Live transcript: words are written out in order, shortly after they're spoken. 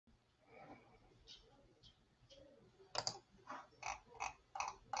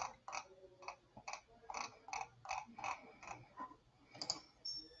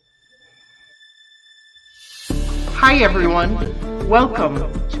Hi everyone, welcome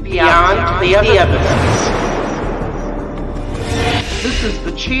to Beyond the Evidence. This is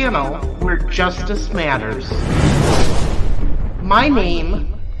the channel where justice matters. My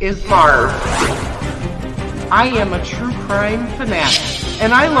name is Marv. I am a true crime fanatic,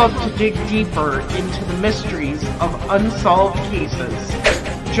 and I love to dig deeper into the mysteries of unsolved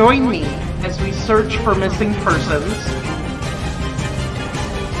cases. Join me as we search for missing persons,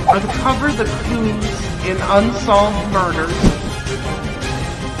 uncover the clues in unsolved murders,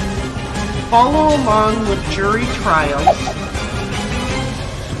 follow along with jury trials,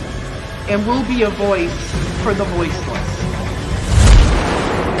 and we'll be a voice for the voiceless.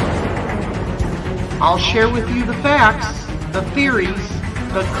 I'll share with you the facts, the theories,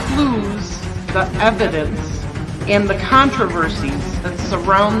 the clues, the evidence, and the controversies that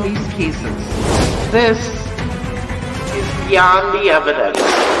surround these cases. This is Beyond the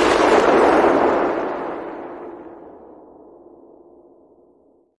Evidence.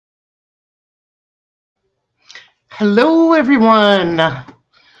 Hello, everyone.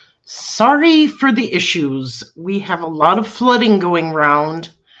 Sorry for the issues. We have a lot of flooding going around,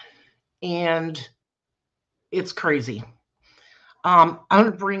 and it's crazy. I'm going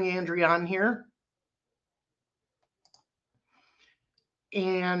to bring Andrea on here.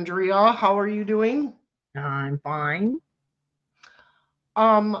 Andrea, how are you doing? I'm fine.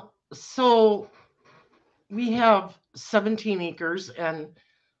 So we have 17 acres, and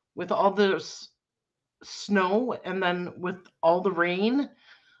with all this snow and then with all the rain,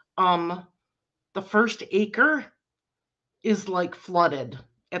 the first acre is like flooded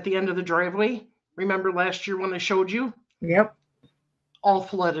at the end of the driveway. Remember last year when I showed you? Yep. All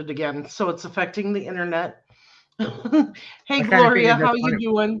flooded again. So it's affecting the internet. Hey, Gloria, how you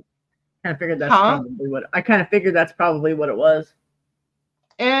doing? I kind of figured that's probably what it was.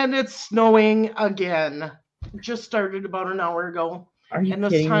 And it's snowing again. Just started about an hour ago. Are you and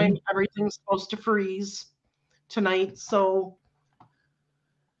this kidding time me? Everything's supposed to freeze tonight, so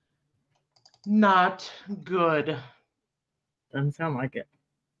not good. Doesn't sound like it.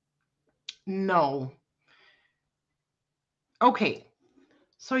 No. Okay,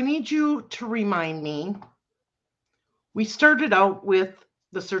 so I need you to remind me. We started out with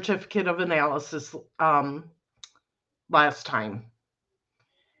the certificate of analysis last time.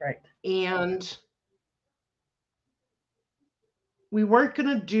 Right. And we weren't going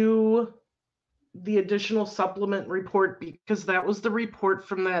to do the additional supplement report because that was the report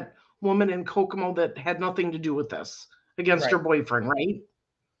from that woman in Kokomo that had nothing to do with this against her boyfriend, right?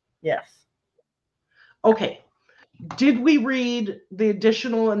 Yes. Okay. Did we read the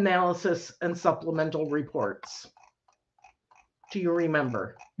additional analysis and supplemental reports? Do you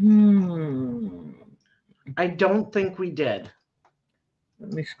remember? I don't think we did.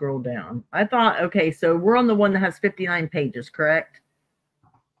 Let me scroll down. I thought, okay, so we're on the one that has 59 pages, correct?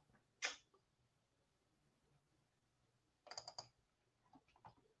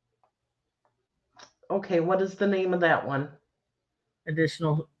 Okay, what is the name of that one?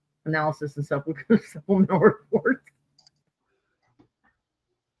 Additional analysis and supplemental reports.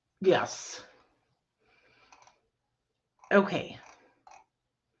 Yes. Okay.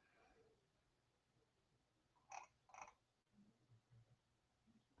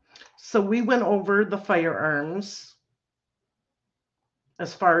 So we went over the firearms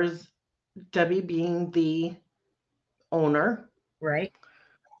as far as Debbie being the owner. Right.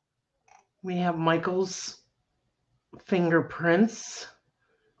 We have Michael's fingerprints.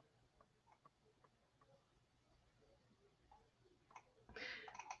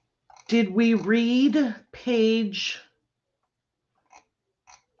 Did we read page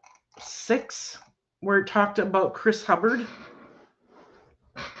 6 where it talked about Chris Hubbard?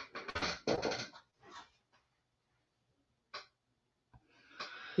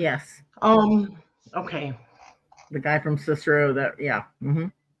 Yes. Okay. The guy from Cicero that, yeah. Mm-hmm.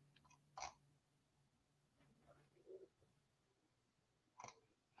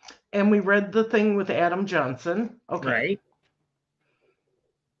 And we read the thing with Adam Johnson. Okay. Right.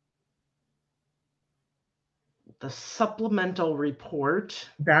 The supplemental report.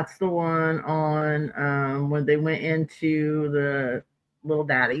 That's the one on when they went into the Little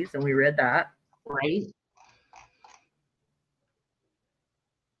Daddies, and we read that. Right.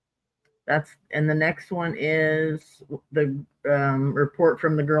 And the next one is the report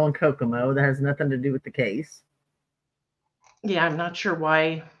from the girl in Kokomo that has nothing to do with the case. Yeah, I'm not sure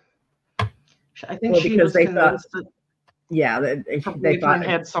why. I think she was convinced that. Yeah, her boyfriend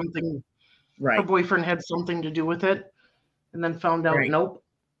had something. Right. Her boyfriend had something to do with it, and then found out nope.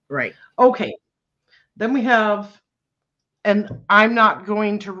 Right. Okay. Then we have And we're not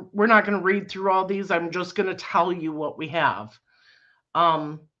going to read through all these. I'm just going to tell you what we have.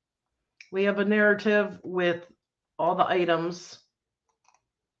 We have a narrative with all the items,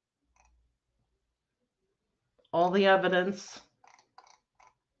 all the evidence.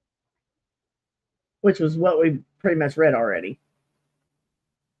 Which was what we pretty much read already.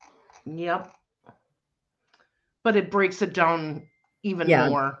 Yep. But it breaks it down even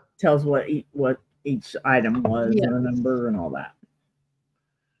more. Tells what each item was and the number and all that.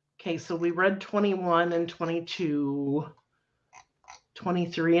 Okay, so we read 21 and 22,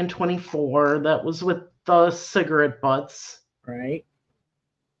 23 and 24. That was with the cigarette butts. Right.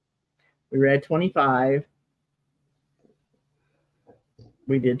 We read 25.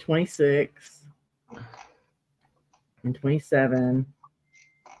 We did 26 and 27.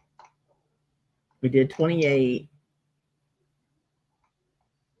 We did 28.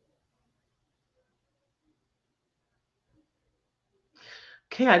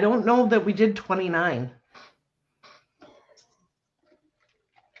 Okay, I don't know that we did 29.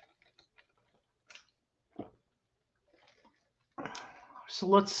 So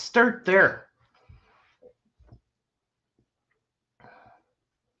let's start there.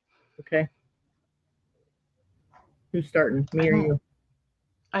 Okay. Who's starting? Me or you?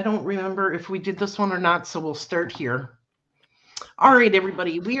 I don't remember if we did this one or not, so we'll start here. All right,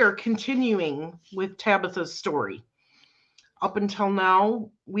 everybody. We are continuing with Tabitha's story. Up until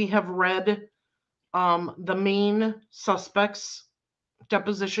now, we have read the main suspects'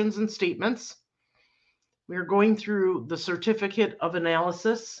 depositions and statements. We are going through the certificate of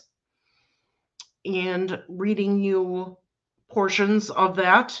analysis and reading you portions of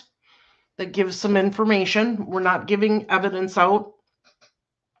that gives some information. We're not giving evidence out.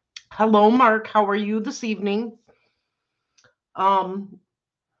 Hello, Mark. How are you this evening? And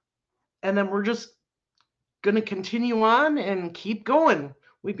then we're just going to continue on and keep going.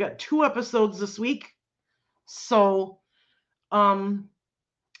 We've got 2 episodes this week. So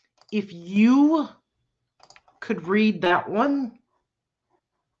if you could read that one,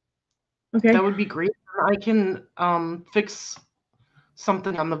 okay, that would be great. I can fix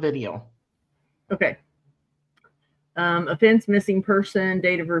something on the video. Okay. Offense, missing person,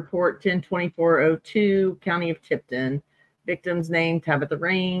 date of report 10/24/02, County of Tipton. Victim's name Tabitha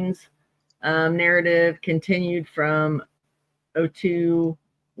Raines. Narrative continued from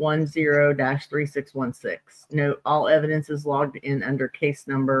 0210-3616. Note, all evidence is logged in under case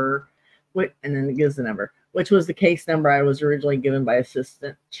number, and then it gives the number, which was the case number I was originally given by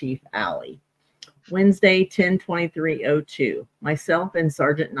Assistant Chief Alley. Wednesday, 10/23/02. Myself and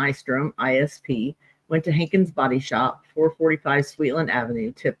Sergeant Nystrom, ISP, went to Hankins Body Shop, 445 Sweetland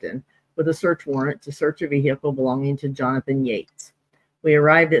Avenue, Tipton, with a search warrant to search a vehicle belonging to Jonathan Yates. We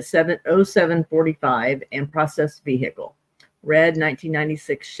arrived at 07:45 and processed vehicle. Red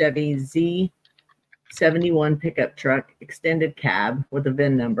 1996 Chevy Z71 pickup truck, extended cab with a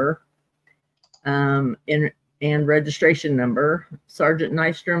VIN number and registration number. Sergeant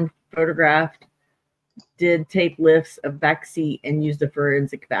Nystrom photographed, did tape lifts of back seat, and used a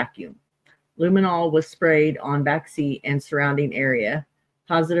forensic vacuum. Luminol was sprayed on back seat and surrounding area.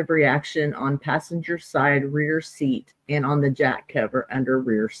 Positive reaction on passenger side rear seat and on the jack cover under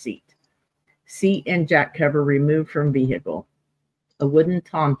rear seat. Seat and jack cover removed from vehicle. A wooden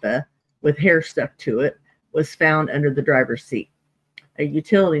tonfa with hair stuck to it was found under the driver's seat. A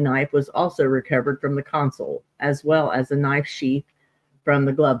utility knife was also recovered from the console, as well as a knife sheath from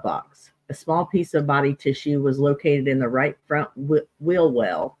the glove box. A small piece of body tissue was located in the right front wheel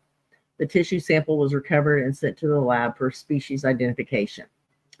well. The tissue sample was recovered and sent to the lab for species identification.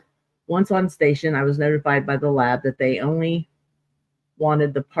 Once on station, I was notified by the lab that they only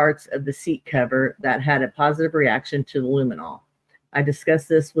wanted the parts of the seat cover that had a positive reaction to the luminol. I discussed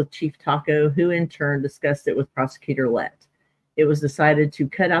this with Chief Taco, who in turn discussed it with Prosecutor Lett. It was decided to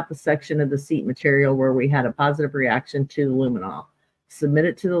cut out the section of the seat material where we had a positive reaction to the luminol, submit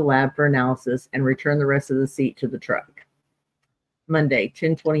it to the lab for analysis, and return the rest of the seat to the truck. Monday,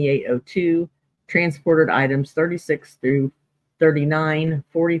 10/28/02, transported items 36 through 39,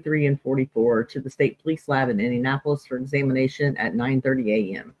 43, and 44 to the State Police Lab in Indianapolis for examination at 9:30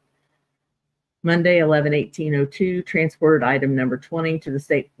 a.m. Monday, 11/18/02, transported item number 20 to the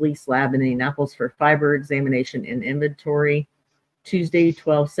State Police Lab in Indianapolis for fiber examination and inventory. Tuesday,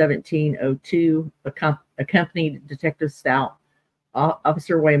 12/17/02, accompanied Detective Stout,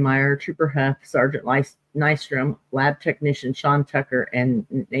 Officer Waymeyer, Trooper Huff, Sergeant Nystrom, Lab Technician Sean Tucker, and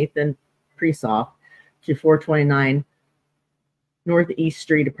Nathan Presoff to 429 Northeast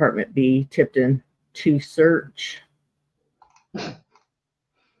Street, Apartment B, Tipton, to search. And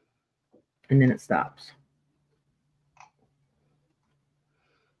then it stops.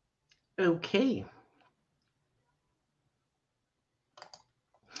 Okay.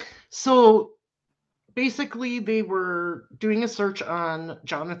 So basically, they were doing a search on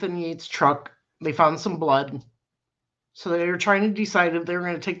Jonathan Yates' truck. They found some blood. So they were trying to decide if they were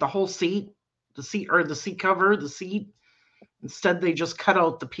going to take the whole seat, the seat cover, the seat. Instead, they just cut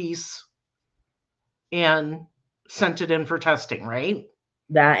out the piece and sent it in for testing, right?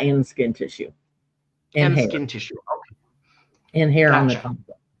 That and skin tissue. And hair. Skin tissue. Okay. And hair on the top.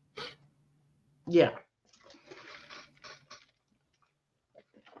 Yeah.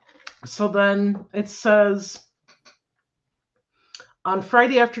 So then it says, on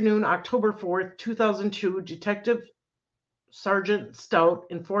Friday afternoon, October 4th, 2002, Detective Sergeant Stout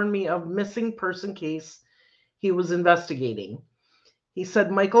informed me of missing person case he was investigating. He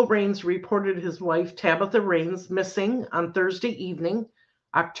said Michael Raines reported his wife, Tabitha Raines, missing on Thursday evening,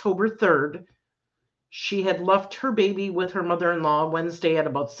 October 3rd. She had left her baby with her mother-in-law Wednesday at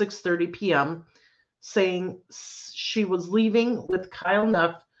about 6:30 p.m., saying she was leaving with Kyle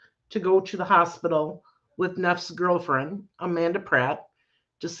Neff to go to the hospital with Neff's girlfriend, Amanda Pratt,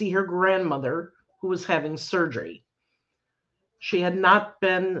 to see her grandmother, who was having surgery. She had not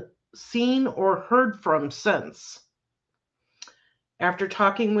been seen or heard from since. After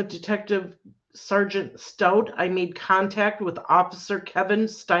talking with Detective Sergeant Stout, I made contact with Officer Kevin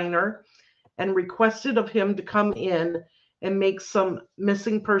Steiner and requested of him to come in and make some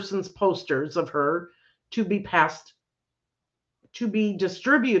missing persons posters of her to be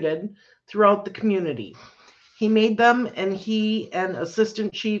distributed throughout the community. He made them, and he and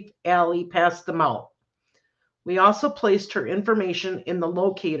Assistant Chief Allie passed them out. We also placed her information in the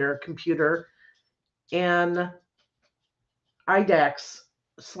locator computer and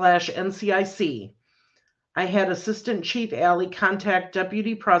IDAX/NCIC. I had Assistant Chief Allie contact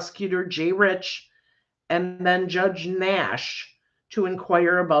Deputy Prosecutor Jay Rich and then Judge Nash to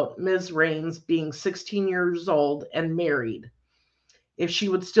inquire about Ms. Raines being 16 years old and married, if she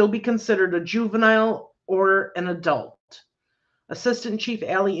would still be considered a juvenile or an adult. Assistant Chief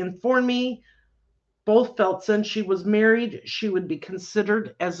Allie informed me both felt since she was married, she would be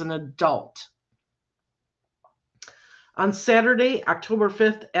considered as an adult. On Saturday, October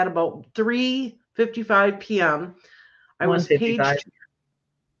 5th, at about 3:55 p.m., I was paged.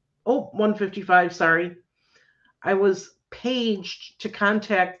 1:55, sorry. I was paged to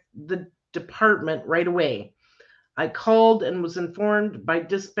contact the department right away. I called and was informed by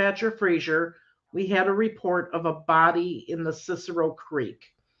dispatcher Frazier we had a report of a body in the Cicero Creek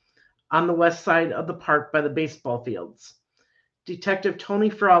on the west side of the park by the baseball fields. Detective Tony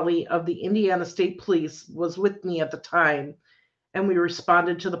Frawley of the Indiana State Police was with me at the time, and we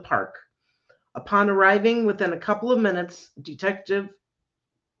responded to the park. Upon arriving within a couple of minutes, Detective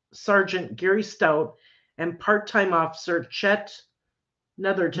Sergeant Gary Stout and part-time officer Chet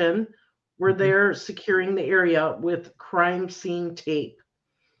Netherton were there securing the area with crime scene tape.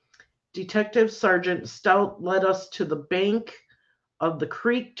 Detective Sergeant Stout led us to the bank of the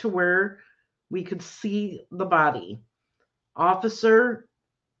creek to where we could see the body. Officer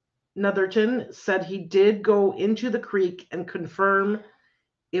Netherton said he did go into the creek and confirm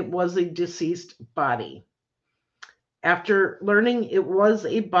it was a deceased body. After learning it was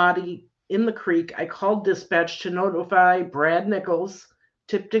a body in the creek, I called dispatch to notify Brad Nichols,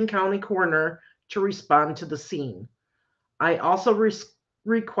 Tipton County Coroner, to respond to the scene. I also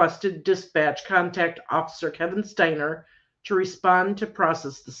requested dispatch contact Officer Kevin Steiner to respond to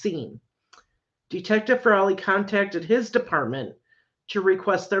process the scene. Detective Frawley contacted his department to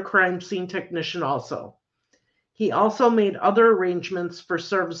request their crime scene technician also. He also made other arrangements for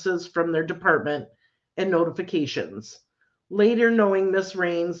services from their department and notifications. Later, knowing Miss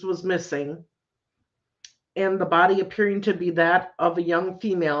Raines was missing and the body appearing to be that of a young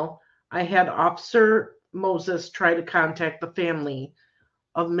female, I had Officer Moses try to contact the family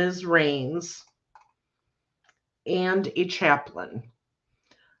of Ms. Raines and a chaplain.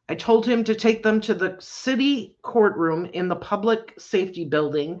 I told him to take them to the city courtroom in the public safety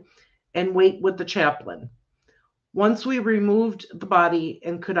building and wait with the chaplain. Once we removed the body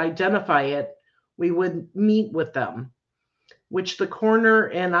and could identify it, we would meet with them, which the coroner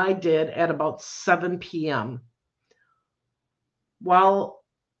and I did at about 7 p.m. While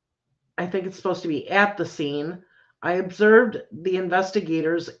I think it's supposed to be at the scene, I observed the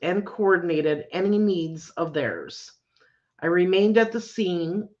investigators and coordinated any needs of theirs. I remained at the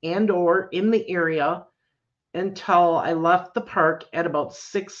scene and/or in the area until I left the park at about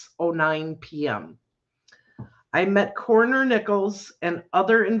 6:09 p.m. I met Coroner Nichols and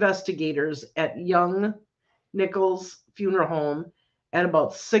other investigators at Young Nichols Funeral Home at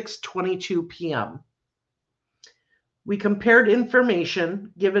about 6:22 p.m. We compared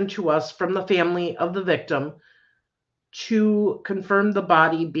information given to us from the family of the victim to confirm the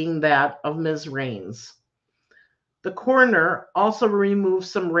body being that of Ms. Raines. The coroner also removed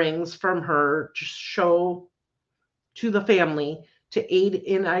some rings from her to show to the family to aid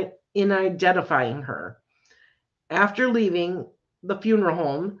in identifying her. After leaving the funeral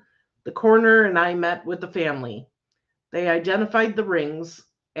home, the coroner and I met with the family. They identified the rings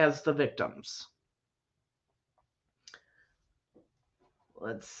as the victims.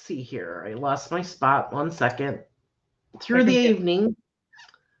 Let's see here. I lost my spot. 1 second. Through the evening,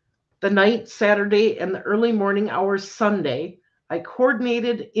 the night, Saturday, and the early morning hours Sunday, I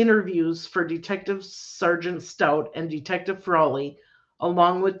coordinated interviews for Detective Sergeant Stout and Detective Frawley,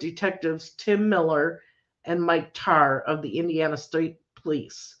 along with Detectives Tim Miller and Mike Tarr of the Indiana State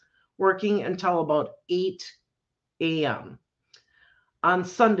Police, working until about 8 a.m. On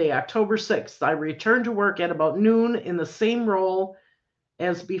Sunday, October 6th, I returned to work at about noon in the same role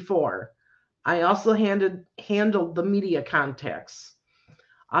as before. I also handled the media contacts.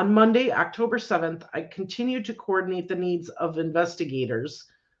 On Monday, October 7th, I continued to coordinate the needs of investigators,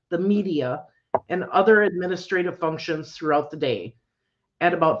 the media, and other administrative functions throughout the day.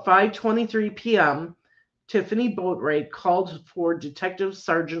 At about 5:23 p.m., Tiffany Boatwright called for Detective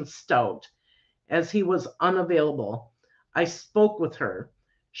Sergeant Stout as he was unavailable. I spoke with her.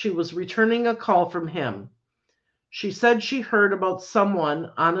 She was returning a call from him. She said she heard about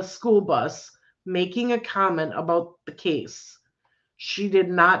someone on a school bus making a comment about the case. She did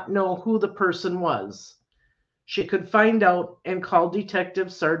not know who the person was. She could find out and call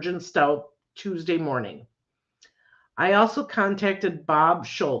Detective Sergeant Stout Tuesday morning. I also contacted Bob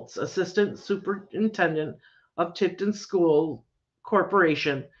Schultz, Assistant Superintendent of Tipton School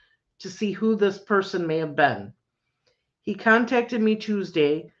Corporation, to see who this person may have been. He contacted me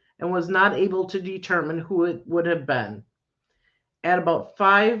Tuesday and was not able to determine who it would have been. At about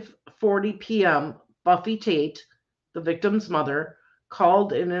 5:40 p.m., Buffy Tate, the victim's mother,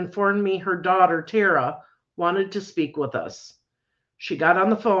 called and informed me her daughter, Tara, wanted to speak with us. She got on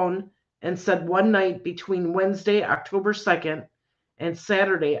the phone and said one night between Wednesday, October 2nd, and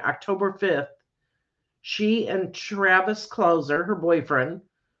Saturday, October 5th, she and Travis Clouser, her boyfriend,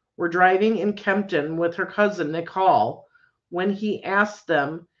 were driving in Kempton with her cousin, Nicole, when he asked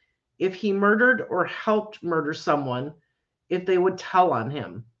them if he murdered or helped murder someone, if they would tell on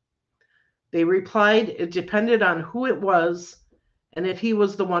him. They replied it depended on who it was and if he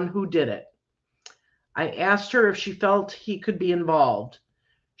was the one who did it. I asked her if she felt he could be involved.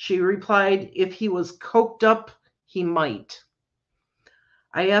 She replied if he was coked up, he might.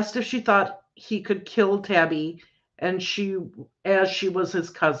 I asked if she thought he could kill Tabi as she was his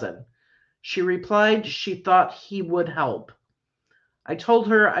cousin. She replied she thought he would help. I told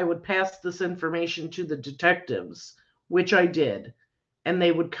her I would pass this information to the detectives, which I did, and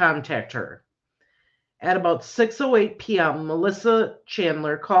they would contact her. At about 6:08 p.m., Melissa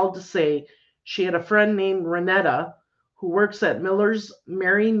Chandler called to say she had a friend named Renetta who works at Miller's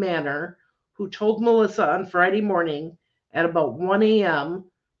Mary Manor who told Melissa on Friday morning at about 1 a.m.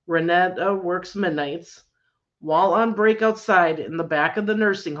 Renetta works midnights. While on break outside in the back of the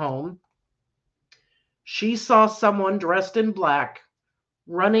nursing home, she saw someone dressed in black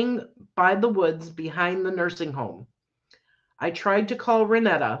running by the woods behind the nursing home. I tried to call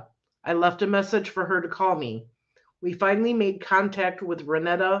Renetta. I left a message for her to call me. We finally made contact with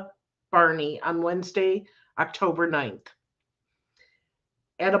Renetta Barney on Wednesday, October 9th.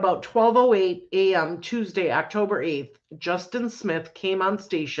 At about 12:08 a.m. Tuesday, October 8th, Justin Smith came on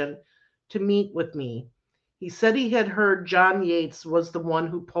station to meet with me. He said he had heard John Yates was the one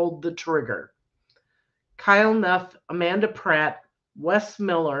who pulled the trigger. Kyle Neff, Amanda Pratt, Wes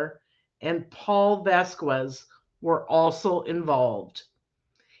Miller, and Paul Vasquez were also involved.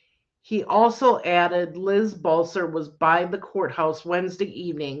 He also added Liz Balser was by the courthouse Wednesday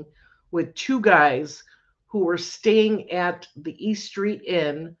evening with two guys who were staying at the East Street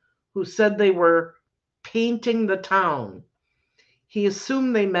Inn who said they were painting the town. He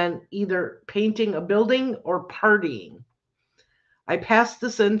assumed they meant either painting a building or partying. I passed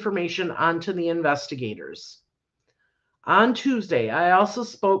this information on to the investigators. On Tuesday, I also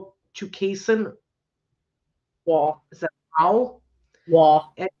spoke to Kason Wall. Is that Wall?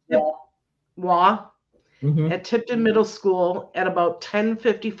 Wall. Waugh at Tipton Middle School at about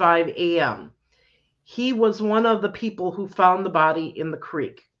 10:55 a.m. He was one of the people who found the body in the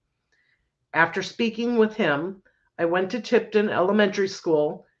creek. After speaking with him, I went to Tipton Elementary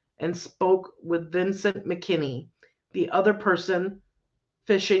School and spoke with Vincent McKinney, the other person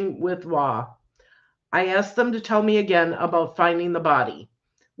fishing with Waugh. I asked them to tell me again about finding the body,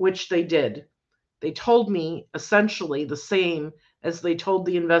 which they did. They told me essentially the same as they told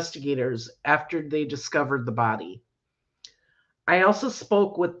the investigators after they discovered the body. I also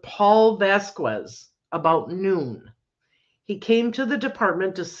spoke with Paul Vasquez about noon. He came to the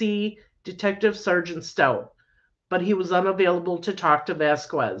department to see Detective Sergeant Stout, but he was unavailable to talk to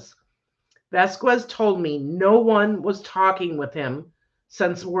Vasquez. Vasquez told me no one was talking with him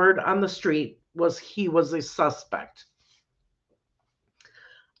since word on the street was he was a suspect.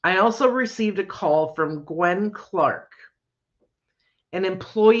 I also received a call from Gwen Clark, an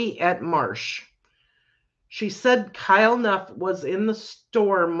employee at Marsh. She said Kyle Neff was in the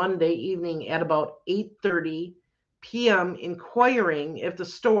store Monday evening at about 8:30 p.m. inquiring if the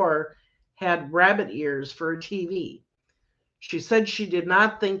store had rabbit ears for a TV. She said she did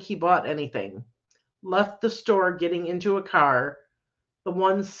not think he bought anything. Left the store getting into a car, the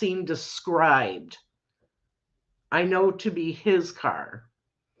one seen described. I know to be his car.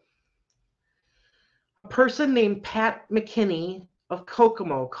 A person named Pat McKinney of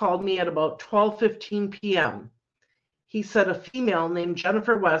Kokomo called me at about 12:15 p.m. He said a female named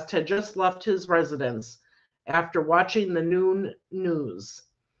Jennifer West had just left his residence after watching the noon news.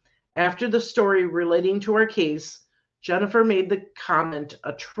 After the story relating to our case, Jennifer made the comment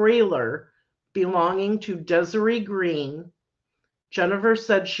a trailer belonging to Desiree Green. Jennifer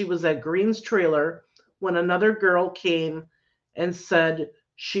said she was at Green's trailer when another girl came and said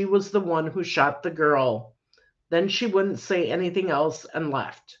she was the one who shot the girl. Then she wouldn't say anything else and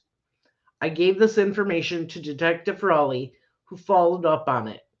left. I gave this information to Detective Raleigh, who followed up on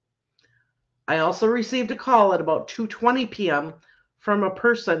it. I also received a call at about 2:20 p.m. from a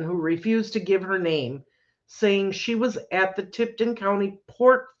person who refused to give her name, saying she was at the Tipton County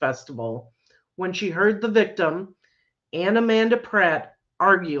Pork Festival when she heard the victim and Amanda Pratt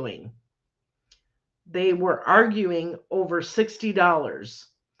arguing. They were arguing over $60.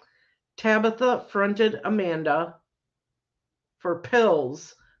 Tabitha fronted Amanda for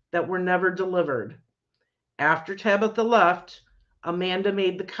pills that were never delivered. After Tabitha left, Amanda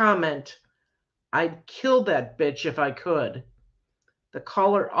made the comment, "I'd kill that bitch if I could." The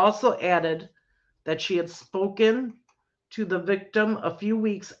caller also added that she had spoken to the victim a few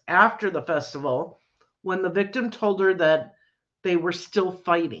weeks after the festival when the victim told her that they were still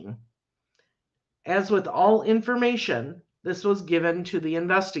fighting. As with all information, this was given to the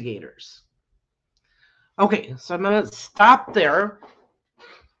investigators. Okay, so I'm going to stop there.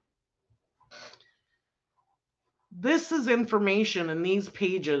 This is information in these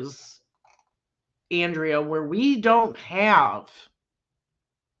pages, Andrea, where we don't have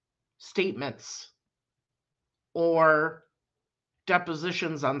statements or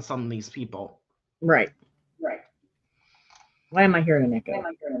depositions on some of these people. Right. Why am I hearing an echo?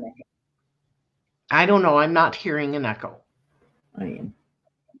 I don't know. I'm not hearing an echo. I am.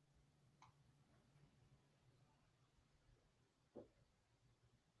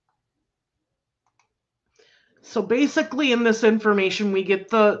 So basically in this information, we get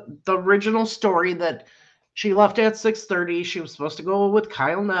the original story that she left at 6:30. She was supposed to go with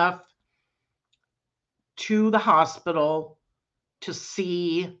Kyle Neff to the hospital to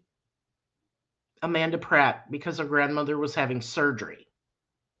see Amanda Pratt because her grandmother was having surgery.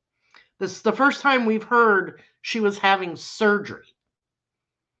 This is the first time we've heard she was having surgery.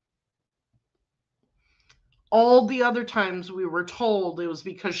 All the other times we were told it was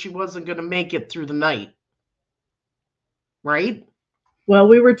because she wasn't going to make it through the night. Right? Well,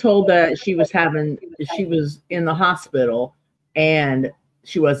 we were told that she was in the hospital and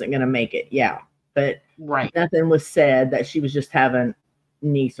she wasn't going to make it. Yeah. But right. Nothing was said that she was just having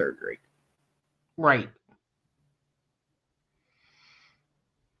knee surgery. Right.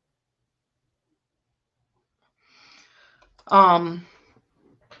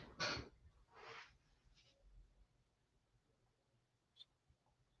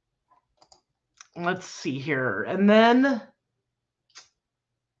 Let's see here. And then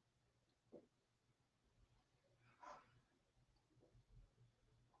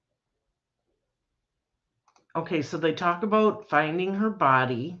okay, so they talk about finding her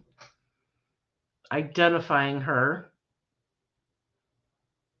body, identifying her.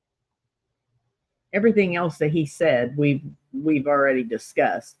 Everything else that he said, we've already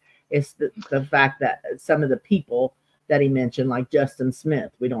discussed. It's the fact that some of the people that he mentioned, like Justin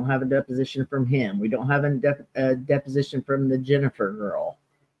Smith, we don't have a deposition from him. We don't have a deposition from the Jennifer girl.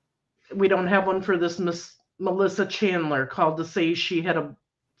 We don't have one for this Miss Melissa Chandler, called to say she had a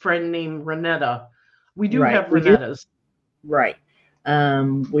friend named Renetta. We do have Renettas. Right.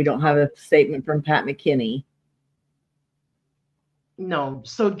 We don't have a statement from Pat McKinney. No.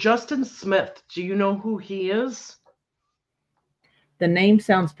 So Justin Smith, do you know who he is? The name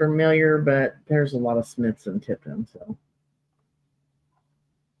sounds familiar, but there's a lot of Smiths in Tipton, so.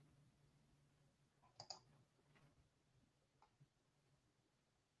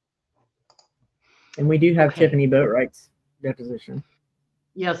 And we do have Tiffany Boatwright's deposition.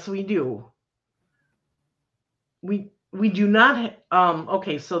 Yes, we do. We do not.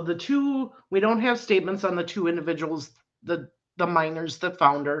 Okay, so the two, we don't have statements on the two individuals, the minors that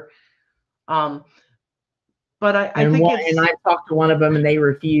found her. But I think and I talked to one of them, and they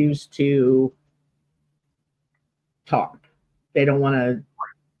refuse to talk. They don't want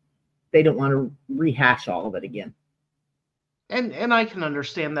to rehash all of it again. And I can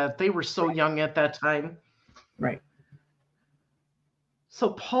understand that. They were so young at that time. Right. So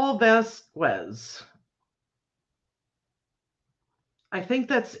Paul Vasquez. I think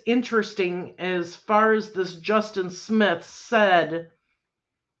that's interesting as far as this Justin Smith said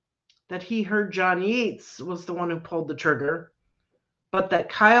that he heard John Yates was the one who pulled the trigger, but that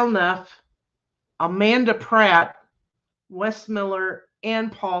Kyle Neff, Amanda Pratt, Wes Miller,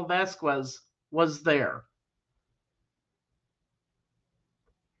 and Paul Vasquez was there.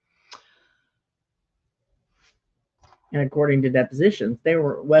 And according to depositions, they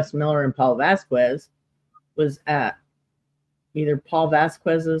were Wes Miller and Paul Vasquez was at either Paul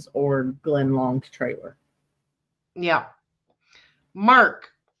Vasquez's or Glenn Long's trailer. Yeah.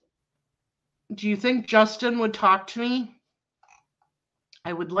 Mark, do you think Justin would talk to me?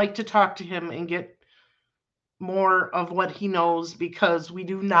 I would like to talk to him and get more of what he knows because we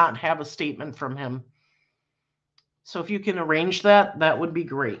do not have a statement from him. So if you can arrange that, that would be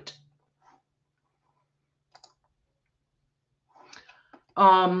great.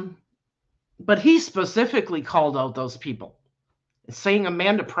 But he specifically called out those people, saying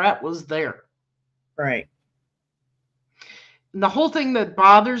Amanda Pratt was there. Right. And the whole thing that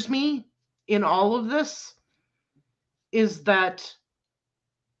bothers me in all of this is that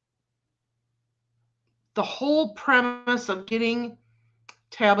the whole premise of getting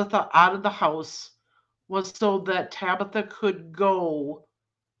Tabitha out of the house was so that Tabitha could go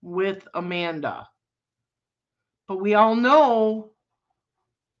with Amanda. But we all know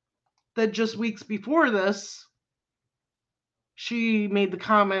that just weeks before this, she made the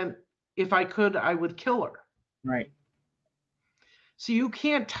comment, if I could, I would kill her. Right. So you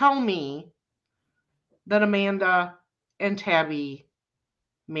can't tell me that Amanda and Tabi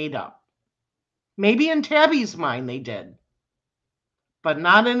made up. Maybe in Tabi's mind they did, but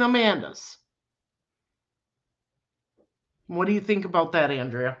not in Amanda's. What do you think about that,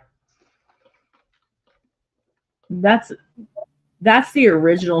 Andrea? That's the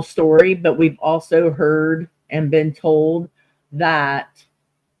original story, but we've also heard and been told that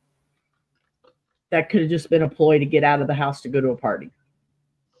could have just been a ploy to get out of the house to go to a party.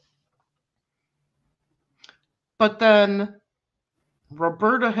 But then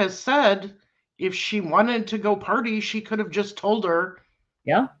Roberta has said if she wanted to go party, she could have just told her.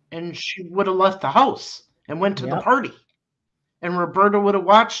 Yeah. And she would have left the house and went to the party. And Roberta would have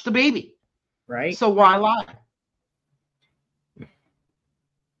watched the baby. Right. So why lie?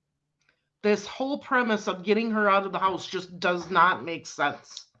 This whole premise of getting her out of the house just does not make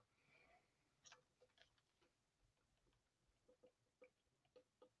sense.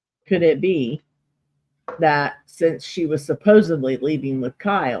 Could it be that since she was supposedly leaving with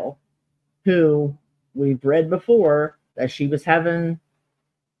Kyle, who we've read before that she was having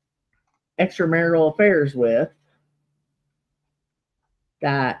extramarital affairs with,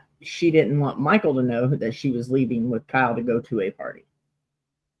 that she didn't want Michael to know that she was leaving with Kyle to go to a party?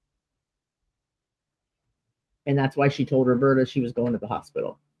 And that's why she told Roberta she was going to the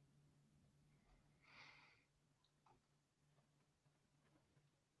hospital.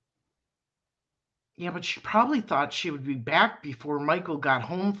 Yeah, but she probably thought she would be back before Michael got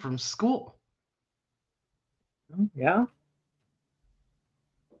home from school. Yeah.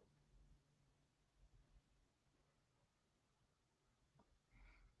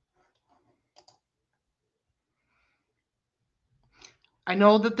 I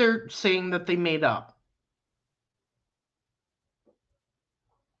know that they're saying that they made up.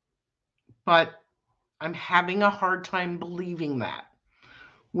 But I'm having a hard time believing that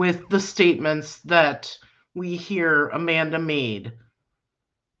with the statements that we hear Amanda made.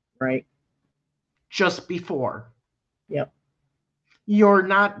 Right. Just before. Yep. You're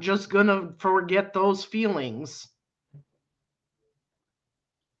not just going to forget those feelings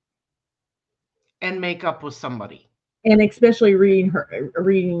and make up with somebody. And especially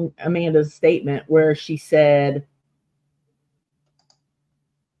reading Amanda's statement where she said,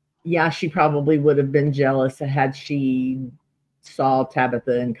 yeah, she probably would have been jealous had she saw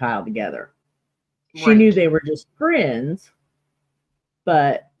Tabitha and Kyle together. She knew they were just friends,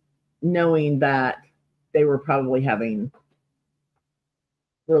 but knowing that they were probably having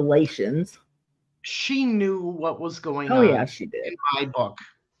relations. She knew what was going on. Oh yeah, she did. In my book.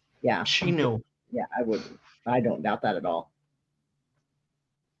 Yeah. She knew. Yeah, I don't doubt that at all.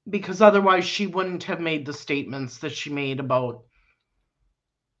 Because otherwise she wouldn't have made the statements that she made about,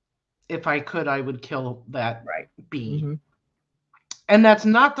 if I could, I would kill that bee. Mm-hmm. And that's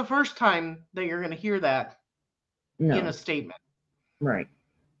not the first time that you're going to hear that in a statement. Right.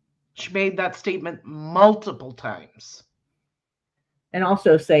 She made that statement multiple times. And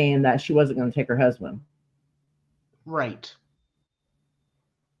also saying that she wasn't going to take her husband. Right.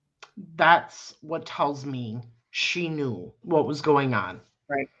 That's what tells me she knew what was going on.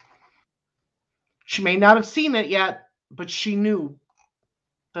 Right. She may not have seen it yet, but she knew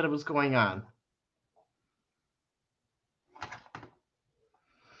that it was going on.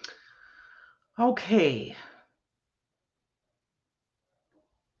 Okay.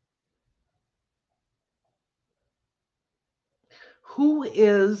 Who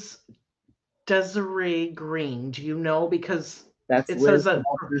is Desiree Green? Do you know? Because that's it Liz says that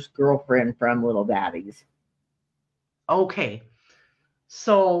Walter's girlfriend from Little Daddies. Okay.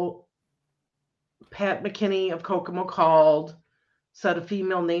 So Pat McKinney of Kokomo called, said a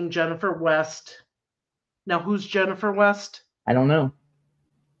female named Jennifer West. Now, who's Jennifer West? I don't know.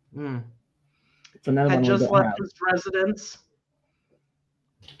 It's another had one just left his residence.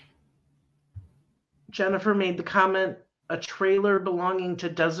 Jennifer made the comment, a trailer belonging to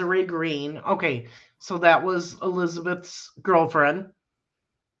Desiree Green. Okay, so that was Elizabeth's girlfriend.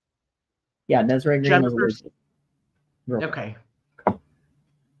 Yeah, Desiree Green was Elizabeth's girlfriend. Okay.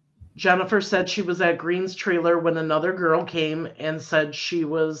 Jennifer said she was at Green's trailer when another girl came and said she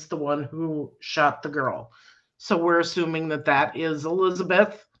was the one who shot the girl. So we're assuming that that is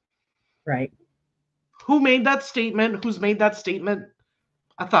Elizabeth. Right. Who made that statement? Who's made that statement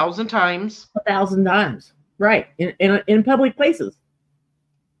 1,000 times? 1,000 times. Right. In public places.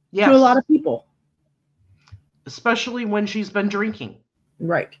 Yes. To a lot of people. Especially when she's been drinking.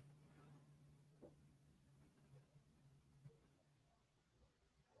 Right.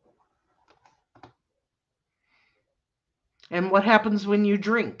 And what happens when you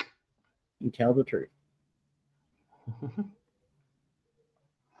drink? You tell the truth.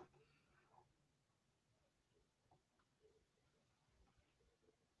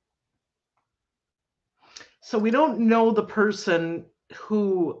 So we don't know the person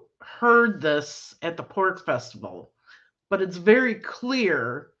who heard this at the pork festival, but it's very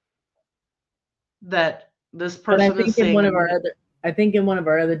clear that this person is saying. I think in one of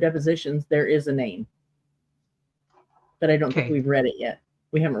our other depositions there is a name, but I don't think we've read it yet.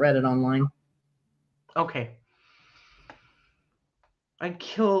 We haven't read it online. Okay. I'd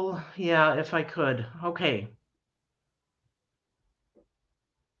kill, yeah, if I could. Okay.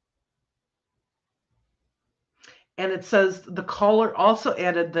 And it says the caller also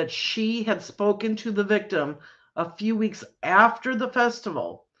added that she had spoken to the victim a few weeks after the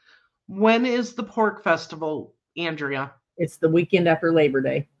festival. When is the pork festival, Andrea? It's the weekend after Labor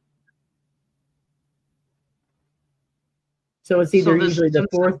Day. So it's either usually the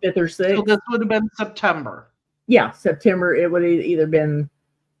 4th, 5th, or 6th. So this would have been September. Yeah, September. It would have either been,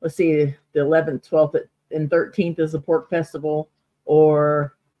 let's see, the 11th, 12th, and 13th is the pork festival,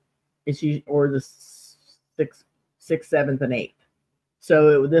 or the 6th, 7th, and 8th.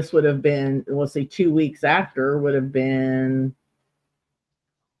 So this would have been, let's say, 2 weeks after would have been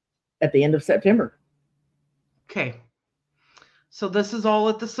at the end of September. Okay. So this is all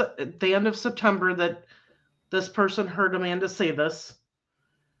at the end of September that this person heard Amanda say this.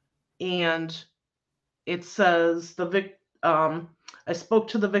 And it says I spoke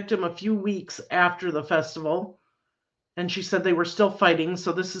to the victim a few weeks after the festival, and she said they were still fighting.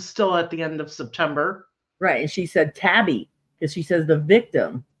 So this is still at the end of September. Right. And she said Tabi, because she says the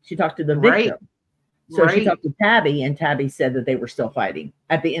victim. She talked to the victim. Right. So she talked to Tabi, and Tabi said that they were still fighting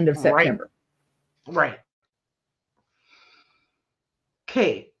at the end of September. Right.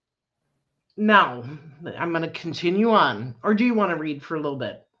 Okay. Now, I'm going to continue on. Or do you want to read for a little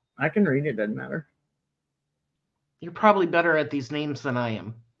bit? I can read. It doesn't matter. You're probably better at these names than I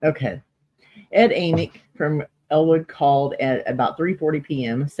am. Okay. Ed Amick from Elwood called at about 3:40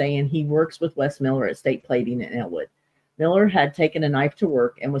 p.m. saying he works with Wes Miller at State Plating in Elwood. Miller had taken a knife to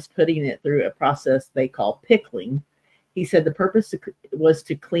work and was putting it through a process they call pickling. He said the purpose was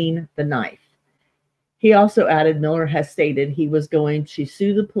to clean the knife. He also added Miller has stated he was going to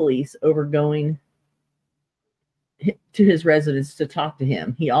sue the police over going to his residence to talk to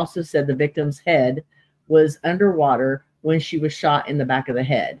him. He also said the victim's head was underwater when she was shot in the back of the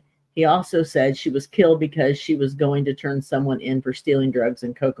head. He also said she was killed because she was going to turn someone in for stealing drugs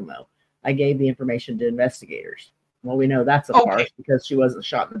in Kokomo. I gave the information to investigators. Well, we know that's a farce because she wasn't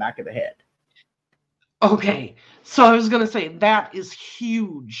shot in the back of the head. Okay. So I was going to say that is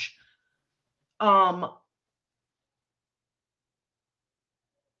huge. And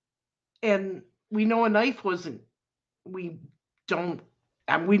we know a knife wasn't, we've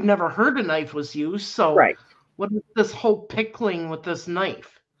never heard a knife was used. So right. What is this whole pickling with this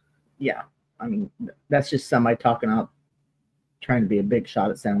knife? Yeah. I mean, that's just somebody talking out, trying to be a big shot,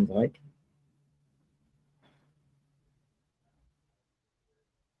 it sounds like.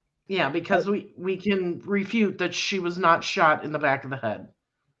 Yeah, because we can refute that she was not shot in the back of the head.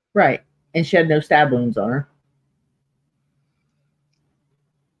 Right. And she had no stab wounds on her.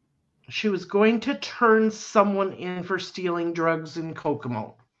 She was going to turn someone in for stealing drugs in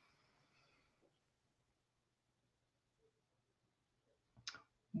Kokomo.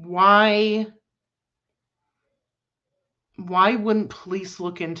 Why wouldn't police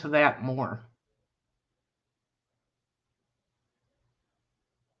look into that more?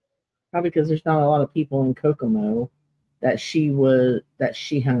 Probably because there's not a lot of people in Kokomo that she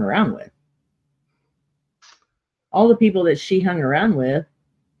hung around with. All the people that she hung around with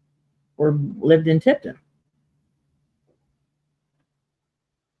lived in Tipton.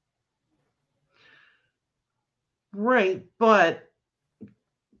 Right, but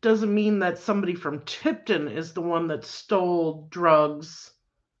doesn't mean that somebody from Tipton is the one that stole drugs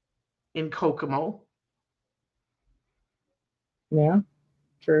in Kokomo. Yeah,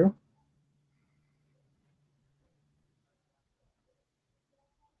 true.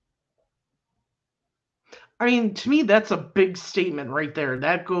 I mean, to me, that's a big statement right there.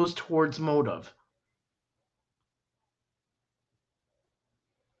 That goes towards motive.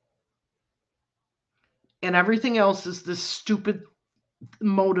 And everything else is this stupid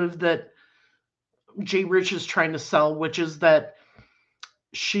motive that Jay Rich is trying to sell, which is that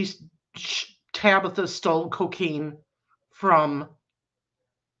Tabitha stole cocaine from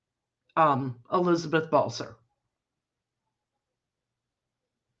Elizabeth Balser.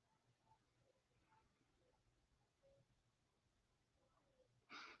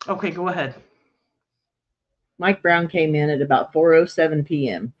 Okay, go ahead. Mike Brown came in at about 4:07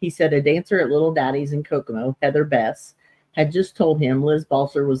 p.m. He said a dancer at Little Daddy's in Kokomo, Heather Bess, had just told him Liz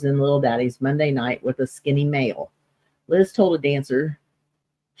Balser was in Little Daddy's Monday night with a skinny male. Liz told a dancer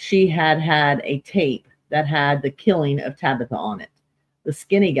she had a tape that had the killing of Tabitha on it. The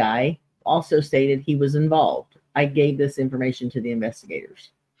skinny guy also stated he was involved. I gave this information to the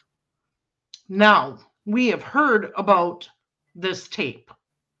investigators. Now, we have heard about this tape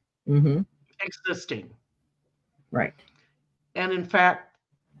existing. Right. And in fact,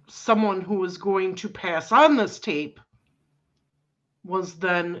 someone who was going to pass on this tape was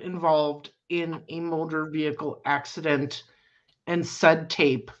then involved in a motor vehicle accident, and said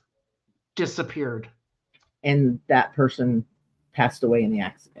tape disappeared. And that person passed away in the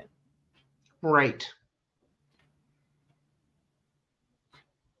accident. Right.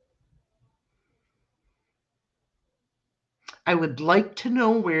 I would like to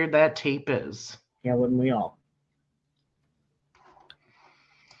know where that tape is. Yeah, wouldn't we all?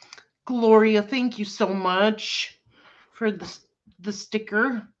 Gloria, thank you so much for the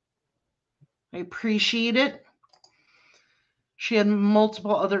sticker. I appreciate it. She had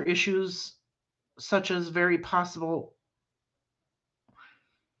multiple other issues, such as very possible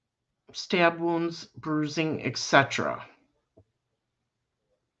stab wounds, bruising, etc.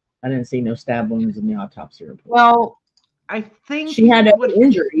 I didn't see no stab wounds in the autopsy report. Well, I think she had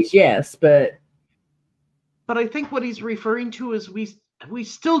injuries, yes, but I think what he's referring to is we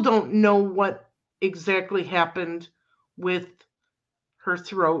still don't know what exactly happened with her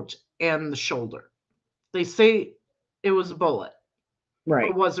throat and the shoulder. They say it was a bullet.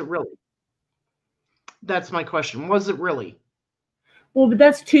 Right. Or was it really? That's my question. Was it really? Well, but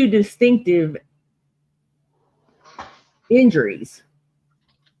that's two distinctive injuries.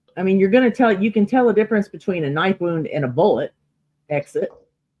 I mean, you can tell a difference between a knife wound and a bullet exit.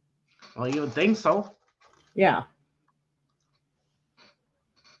 Well, you would think so. Yeah.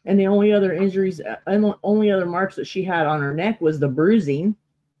 And the only other injuries, only other marks that she had on her neck was the bruising.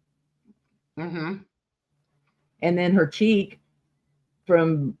 Mm-hmm. And then her cheek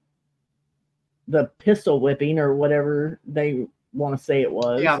from the pistol whipping or whatever they want to say it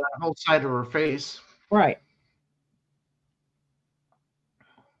was. Yeah, that whole side of her face. Right.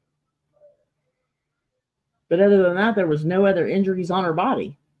 But other than that, there was no other injuries on her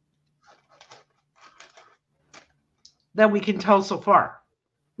body. That we can tell so far.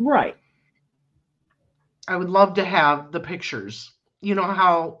 Right. I would love to have the pictures you know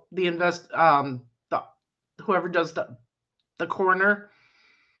how the whoever does the coroner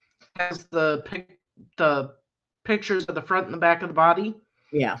has the pictures of the front and the back of the body,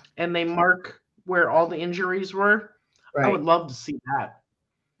 Yeah. and they mark where all the injuries were. I Right. would love to see that.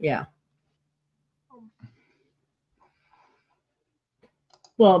 Yeah.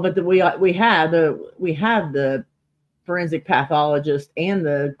 Well, but we have the forensic pathologist and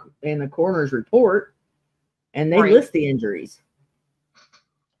the coroner's report, and they Right. list the injuries.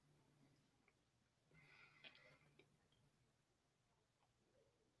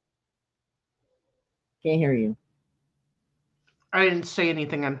 Can't hear you. I didn't say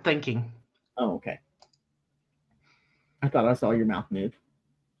anything. I'm thinking. Oh, okay. I thought I saw your mouth move.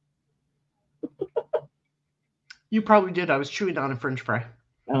 You probably did. I was chewing on a French fry.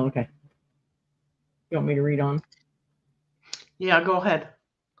 Oh, okay. You want me to read on? Yeah, go ahead.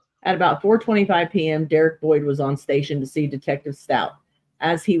 At about 4:25 p.m., Derek Boyd was on station to see Detective Stout.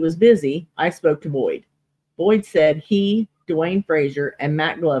 As he was busy, I spoke to Boyd. Boyd said he, Dwayne Frazier, and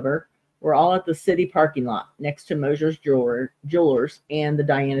Matt Glover were all at the city parking lot next to Mosier's Jewelers and the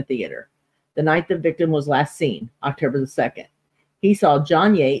Diana Theater the night the victim was last seen, October the 2nd. He saw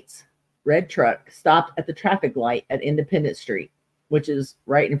John Yates' red truck stopped at the traffic light at Independence Street, which is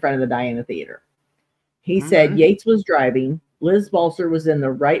right in front of the Diana Theater. He said Yates was driving, Liz Balser was in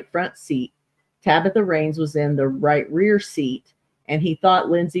the right front seat, Tabitha Raines was in the right rear seat, and he thought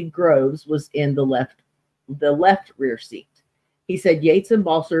Lindsay Groves was in the left rear seat. He said Yates and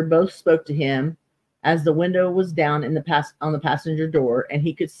Balser both spoke to him as the window was down on the passenger door and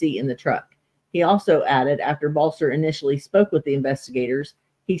he could see in the truck. He also added after Balser initially spoke with the investigators,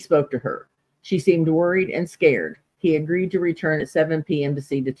 he spoke to her. She seemed worried and scared. He agreed to return at 7 p.m. to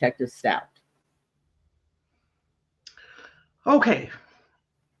see Detective Stout. Okay.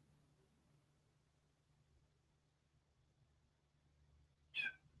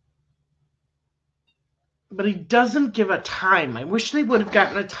 But he doesn't give a time. I wish they would have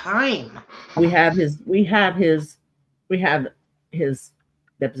gotten a time. We have his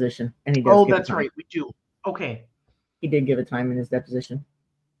deposition, and he does. Oh, that's right. We do. Okay. He did give a time in his deposition.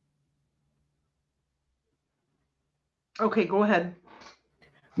 Okay, go ahead.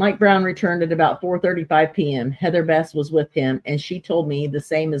 Mike Brown returned at about 4:35 p.m. Heather Best was with him, and she told me the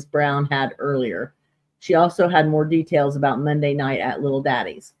same as Brown had earlier. She also had more details about Monday night at Little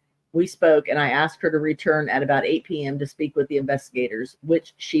Daddy's. We spoke, and I asked her to return at about 8 p.m. to speak with the investigators,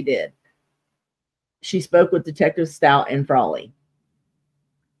 which she did. She spoke with Detective Stout and Frawley.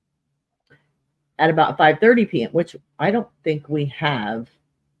 At about 5:30 p.m., which I don't think we have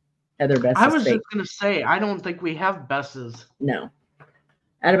Heather Best's I was statement. just going to say, I don't think we have Bess's. No.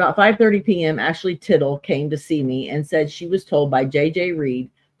 At about 5:30 p.m., Ashley Tittle came to see me and said she was told by J.J. Reed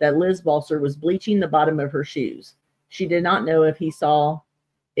that Liz Balser was bleaching the bottom of her shoes. She did not know if he saw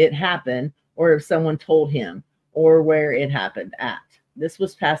it happen or if someone told him or where it happened at. This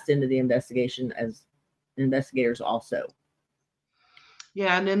was passed into the investigation as investigators also.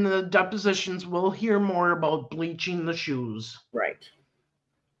 Yeah, and in the depositions, we'll hear more about bleaching the shoes. Right.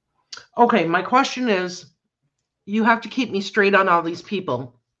 Okay, my question is, you have to keep me straight on all these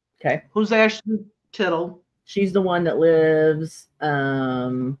people. Okay. Who's Ashley Tittle? She's the one that lives,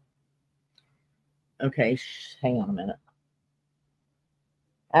 okay, hang on a minute.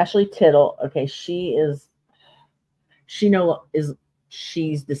 Ashley Tittle, okay, she's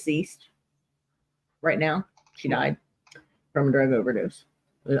deceased right now. She died from a drug overdose,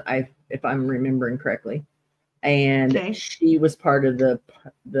 if I'm remembering correctly. And okay. She was part of the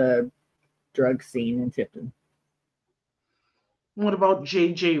drug scene in Tipton. What about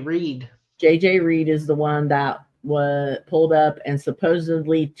J.J. Reed? J.J. Reed is the one that was pulled up and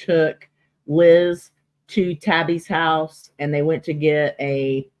supposedly took Liz to Tabi's house, and they went to get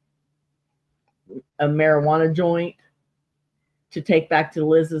a marijuana joint to take back to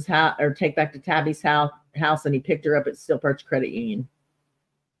Liz's house, or take back to Tabi's house, and he picked her up at Steel Perch Credit Union.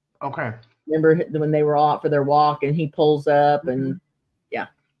 Okay. Remember when they were all out for their walk and he pulls up and yeah.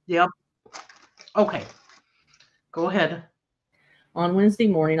 Yep. Okay. Go ahead. On Wednesday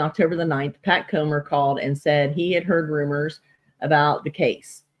morning, October the 9th, Pat Comer called and said he had heard rumors about the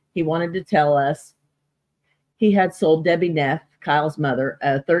case. He wanted to tell us he had sold Debbie Neff, Kyle's mother,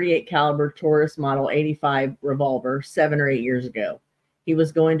 a 38 caliber Taurus Model 85 revolver 7 or 8 years ago. He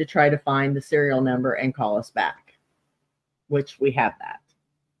was going to try to find the serial number and call us back, which we have that.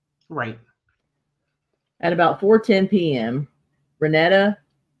 Right. At about 4:10 p.m., Renetta,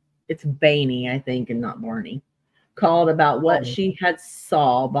 it's Bainey, I think, and not Barney, called about what she had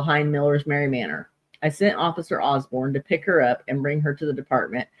saw behind Miller's Mary Manor. I sent Officer Osborne to pick her up and bring her to the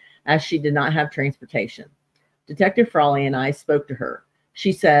department as she did not have transportation. Detective Frawley and I spoke to her.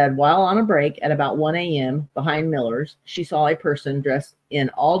 She said while on a break at about 1 a.m. behind Miller's, she saw a person dressed in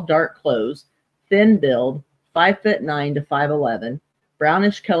all dark clothes, thin build, 5'9" to 5'11",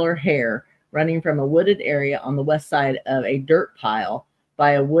 brownish color hair, running from a wooded area on the west side of a dirt pile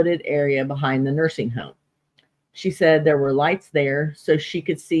by a wooded area behind the nursing home. She said there were lights there, so she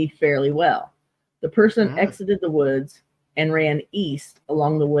could see fairly well. The person exited the woods and ran east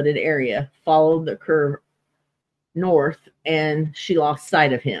along the wooded area, followed the curve north, and she lost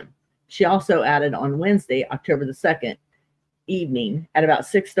sight of him. She also added on Wednesday, October the 2nd evening at about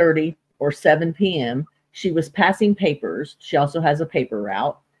 6:30 or 7 p.m., she was passing papers. She also has a paper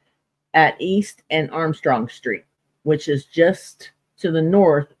route at East and Armstrong Street, which is just to the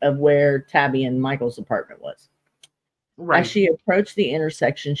north of where Tabi and Michael's apartment was. Right. As she approached the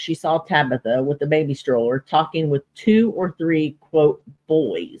intersection, she saw Tabitha with the baby stroller talking with 2 or 3, quote,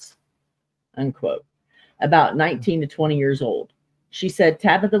 boys, unquote, about 19 to 20 years old. She said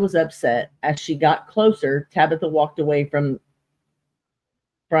Tabitha was upset. As she got closer, Tabitha walked away from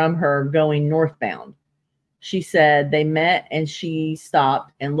her going northbound. She said they met and she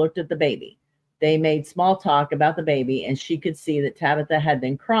stopped and looked at the baby. They made small talk about the baby, and she could see that Tabitha had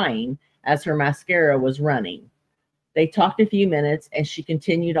been crying as her mascara was running. They talked a few minutes, and she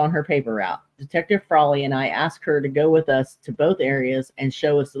continued on her paper route. Detective Frawley and I asked her to go with us to both areas and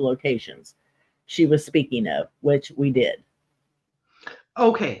show us the locations she was speaking of, which we did.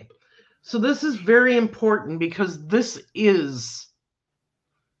 Okay, so this is very important because this is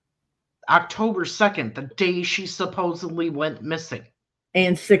October 2nd, the day she supposedly went missing.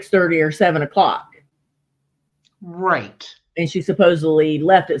 And 6:30 or 7 o'clock. Right. And she supposedly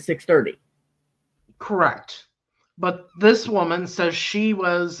left at 6:30. Correct. But this woman says she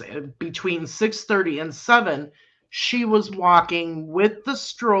was between 6:30 and 7. She was walking with the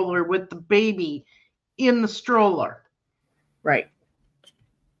stroller, with the baby in the stroller. Right.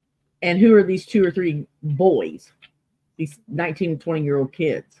 And who are these 2 or 3 boys? These 19 to 20-year-old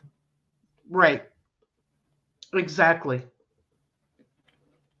kids. Right. Exactly.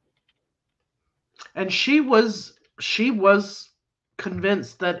 And she was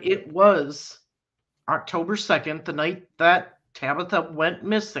convinced that it was October 2nd, the night that Tabitha went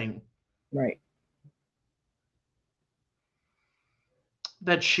missing. Right.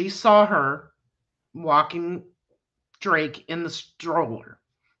 That she saw her walking Drake in the stroller.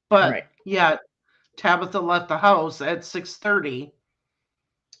 But yeah, Tabitha left the house at 6:30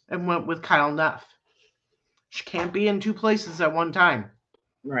 and went with Kyle Neff. She can't be in 2 places at one time.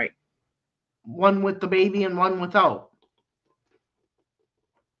 Right. One with the baby and one without.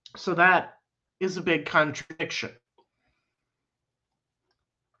 So that is a big contradiction.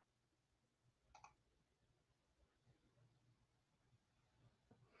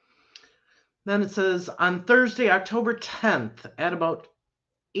 Then it says, on Thursday, October 10th, at about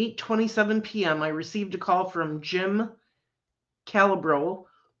 8:27 p.m., I received a call from Jim Calabro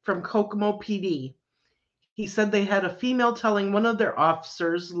from Kokomo PD. He said they had a female telling one of their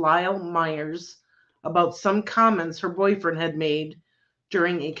officers, Lyle Myers, about some comments her boyfriend had made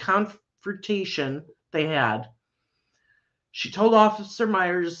during a confrontation they had. She told Officer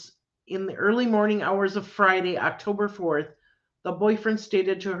Myers in the early morning hours of Friday, October 4th, the boyfriend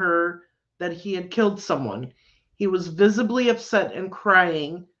stated to her that he had killed someone. He was visibly upset and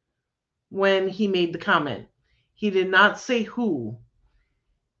crying when he made the comment. He did not say who,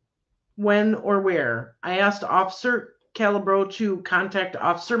 when, or where. I asked Officer Calabro to contact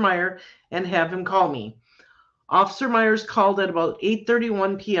Officer Meyer and have him call me. Officer Myers called at about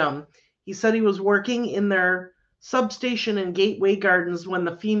 8:31 p.m. He said he was working in their substation in Gateway Gardens when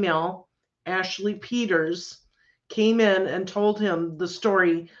the female, Ashley Peters, came in and told him the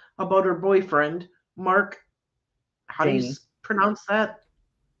story about her boyfriend, Mark. How do you pronounce that?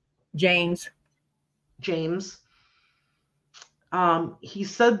 James. He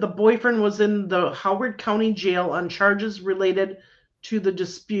said the boyfriend was in the Howard County Jail on charges related to the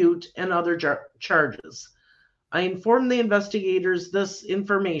dispute and other charges. I informed the investigators this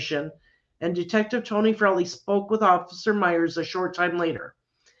information, and Detective Tony Frawley spoke with Officer Myers a short time later.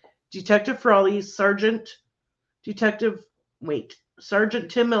 Detective Frawley, Sergeant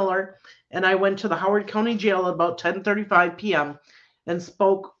Tim Miller, and I went to the Howard County Jail at about 10:35 p.m. and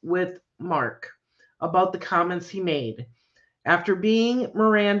spoke with Mark about the comments he made. After being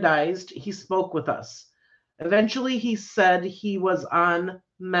Mirandized, he spoke with us. Eventually, he said he was on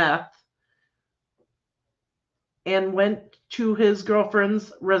meth and went to his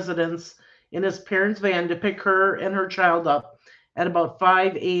girlfriend's residence in his parents' van to pick her and her child up at about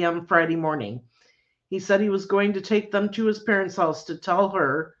 5 a.m. Friday morning. He said he was going to take them to his parents' house to tell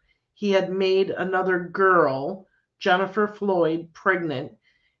her he had made another girl, Jennifer Floyd, pregnant,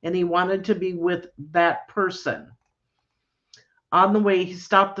 and he wanted to be with that person. On the way, he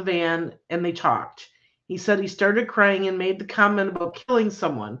stopped the van and they talked. He said he started crying and made the comment about killing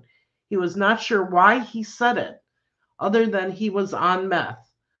someone. He was not sure why he said it, other than he was on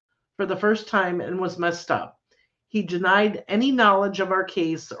meth for the first time and was messed up. He denied any knowledge of our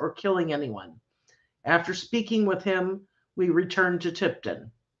case or killing anyone. After speaking with him, we returned to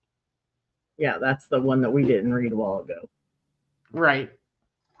Tipton. Yeah, that's the one that we didn't read a while ago. Right.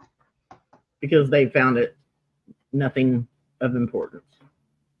 Because they found it nothing of importance.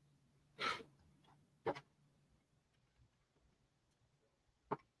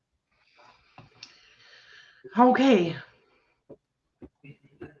 Okay.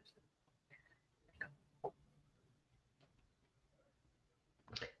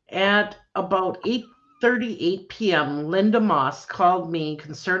 At about 8:38 p.m., Linda Moss called me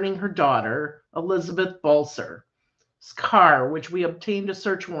concerning her daughter, Elizabeth Balser's car, which we obtained a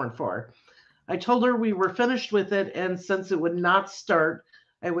search warrant for. I told her we were finished with it, and since it would not start,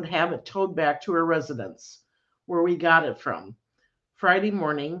 I would have it towed back to her residence, where we got it from, Friday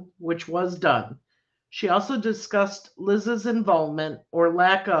morning, which was done. She also discussed Liz's involvement, or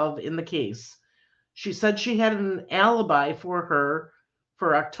lack of, in the case. She said she had an alibi for her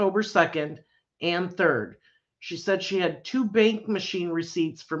for October 2nd and 3rd. She said she had 2 bank machine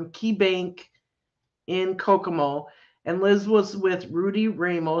receipts from Key Bank in Kokomo, and Liz was with Rudy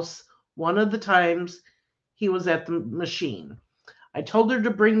Ramos one of the times he was at the machine. I told her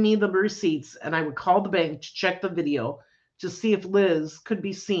to bring me the receipts, and I would call the bank to check the video to see if Liz could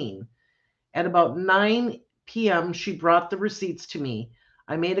be seen. At about 9 p.m., she brought the receipts to me.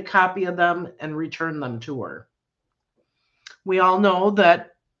 I made a copy of them and returned them to her. We all know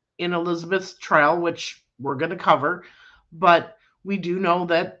that in Elizabeth's trial, which we're going to cover, but we do know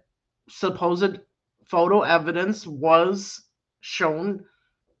that supposed photo evidence was shown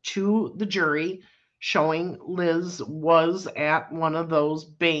to the jury showing Liz was at one of those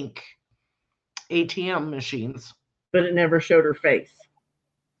bank ATM machines. But it never showed her face.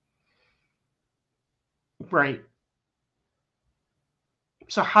 Right.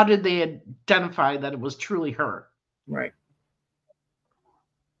 So how did they identify that it was truly her? Right.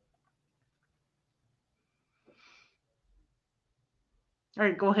 All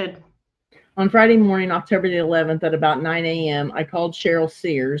right, go ahead. On Friday morning, October the 11th, at about 9 a.m., I called Cheryl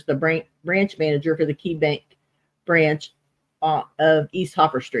Sears, the branch manager for the Key Bank branch of East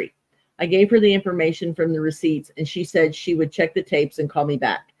Hopper Street. I gave her the information from the receipts, and she said she would check the tapes and call me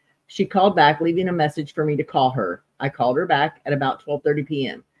back. She called back, leaving a message for me to call her. I called her back at about 12:30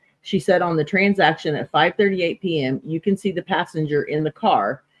 p.m. She said on the transaction at 5:38 p.m., you can see the passenger in the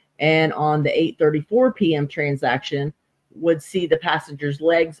car, and on the 8:34 p.m. transaction, would see the passenger's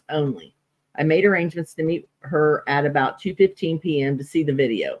legs only. I made arrangements to meet her at about 2:15 p.m. to see the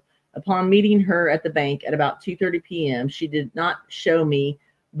video. Upon meeting her at the bank at about 2:30 p.m., she did show me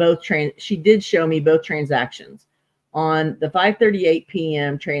both transactions. On the 5:38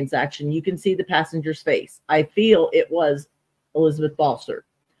 p.m. transaction, you can see the passenger's face. I feel it was Elizabeth Balser.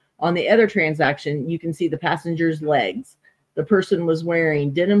 On the other transaction, you can see the passenger's legs. The person was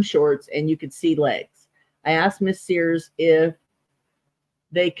wearing denim shorts and you could see legs. I asked Miss Sears if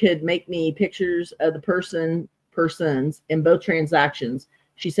they could make me pictures of the persons in both transactions.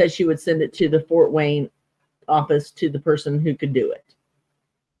 She said she would send it to the Fort Wayne office to the person who could do it.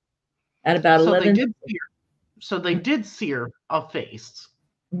 At about 11. They did see her a face.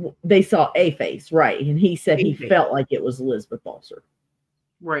 They saw a face, right? And he said he felt like it was Elizabeth Balser.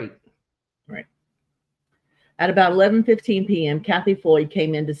 Right. Right. At about 11:15 p.m., Kathy Floyd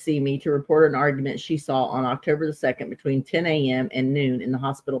came in to see me to report an argument she saw on October the 2nd between 10 a.m. and noon in the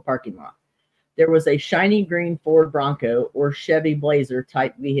hospital parking lot. There was a shiny green Ford Bronco or Chevy Blazer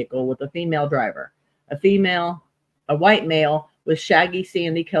type vehicle with a female driver. A white male with shaggy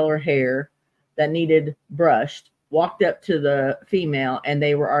sandy color hair that needed brushed walked up to the female and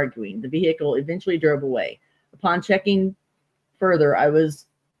they were arguing. The vehicle eventually drove away. Upon checking further, I was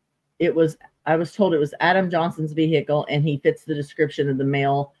told it was Adam Johnson's vehicle and he fits the description of the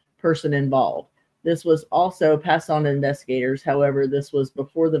male person involved. This was also passed on to investigators. However, this was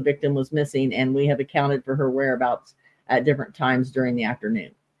before the victim was missing and we have accounted for her whereabouts at different times during the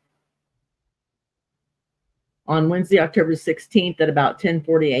afternoon. On Wednesday, October 16th at about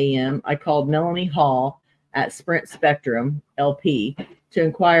 10:40 a.m., I called Melanie Hall at Sprint Spectrum, LP, to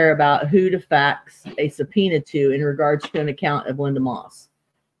inquire about who to fax a subpoena to in regards to an account of Linda Moss.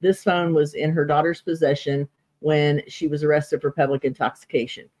 This phone was in her daughter's possession when she was arrested for public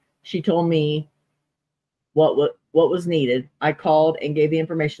intoxication. She told me what was needed. I called and gave the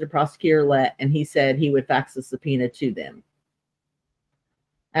information to Prosecutor Lett, and he said he would fax the subpoena to them.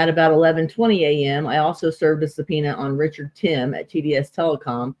 At about 11:20 a.m., I also served a subpoena on Richard Tim at TDS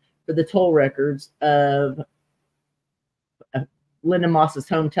Telecom for the toll records of Linda Moss's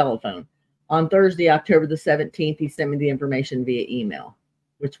home telephone. On Thursday, October the 17th, he sent me the information via email,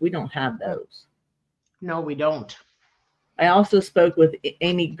 which we don't have those. No, we don't. I also spoke with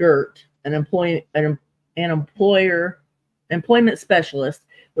Amy Gert, an employment specialist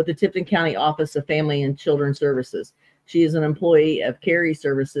with the Tipton County Office of Family and Children Services. She is an employee of Carey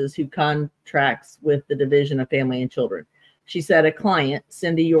Services who contracts with the Division of Family and Children. She said a client,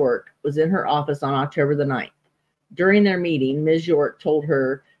 Cindy York, was in her office on October the 9th. During their meeting, Ms. York told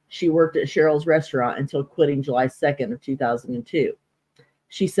her she worked at Cheryl's restaurant until quitting July 2nd of 2002.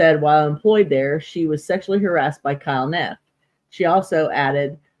 She said while employed there, she was sexually harassed by Kyle Neff. She also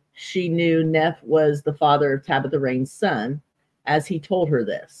added she knew Neff was the father of Tabitha Raines' son, as he told her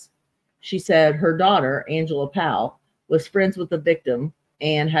this. She said her daughter, Angela Powell, was friends with the victim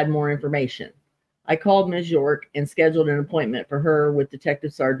and had more information. I called Ms. York and scheduled an appointment for her with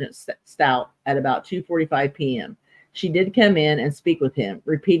Detective Sergeant Stout at about 2:45 p.m. She did come in and speak with him,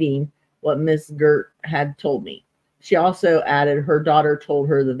 repeating what Ms. Gert had told me. She also added her daughter told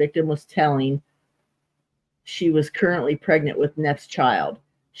her the victim was telling she was currently pregnant with Neff's child.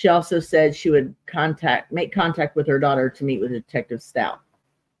 She also said she would make contact with her daughter to meet with Detective Stout.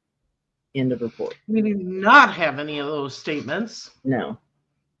 End of report. We do not have any of those statements. No.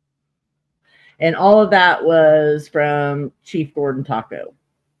 And all of that was from Chief Gordon Taco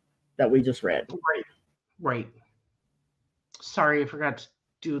that we just read. Right. Sorry, I forgot to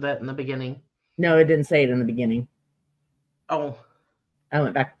do that in the beginning. No, it didn't say it in the beginning. Oh. I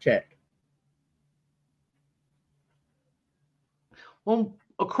went back to check. Well,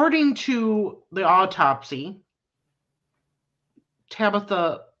 according to the autopsy,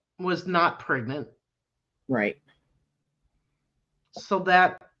 Tabitha was not pregnant. Right. So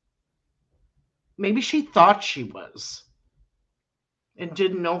that maybe she thought she was and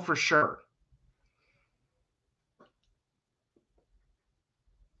didn't know for sure.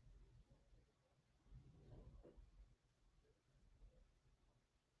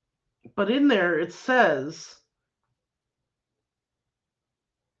 But in there it says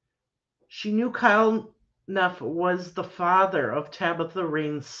she knew Kyle Neff was the father of Tabitha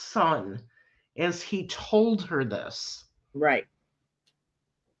Raines' son, as he told her this. Right.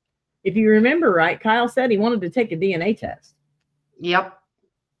 If you remember right, Kyle said he wanted to take a DNA test. Yep.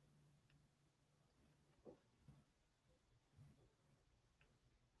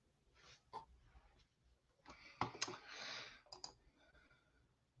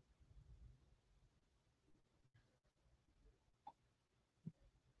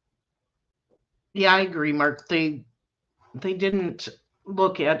 Yeah, I agree, Mark. They didn't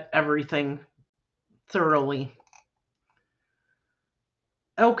look at everything thoroughly.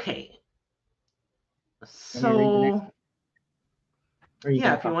 Okay. So,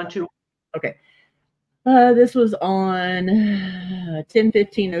 yeah, if you want to. Okay. This was on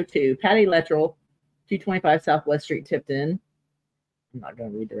 10/15/02. Patty Lettrell, 225 Southwest Street, Tipton. I'm not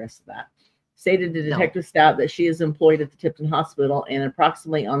going to read the rest of that. Stated to Detective Stout that she is employed at the Tipton Hospital, and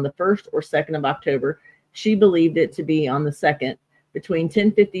approximately on the 1st or 2nd of October, she believed it to be on the 2nd, between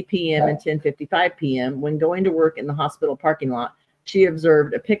 10:50 p.m. and 10:55 p.m. When going to work in the hospital parking lot, she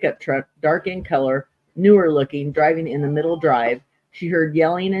observed a pickup truck, dark in color, newer looking, driving in the middle drive. She heard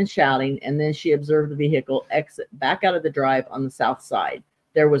yelling and shouting, and then she observed the vehicle exit back out of the drive on the south side.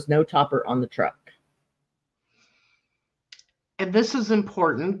 There was no topper on the truck. And this is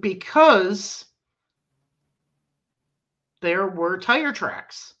important because there were tire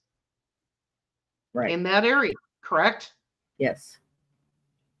tracks in that area, correct? Yes.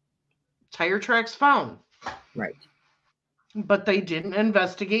 Tire tracks found. Right. But they didn't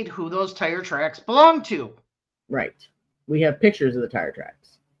investigate who those tire tracks belonged to. Right. We have pictures of the tire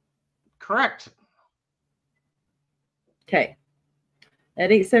tracks. Correct. Okay. At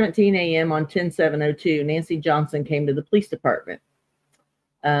 8:17 a.m. on 10/7/02, Nancy Johnson came to the police department.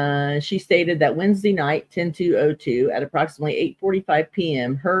 She stated that Wednesday night, 10/2/02, at approximately 8:45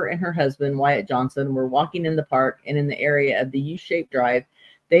 p.m., her and her husband, Wyatt Johnson, were walking in the park, and in the area of the U-shaped drive,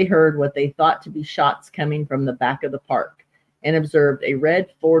 they heard what they thought to be shots coming from the back of the park and observed a red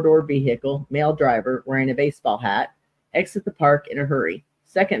four-door vehicle, male driver, wearing a baseball hat, exit the park in a hurry.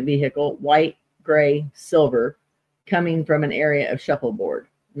 Second vehicle, white, gray, silver, coming from an area of shuffleboard.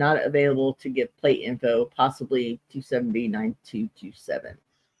 Not available to give plate info, possibly 270-9227.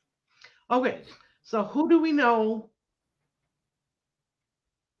 Okay, so who do we know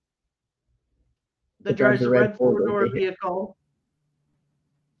that drives a red four-door vehicle.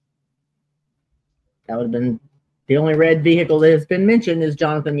 That would have been the only red vehicle that has been mentioned is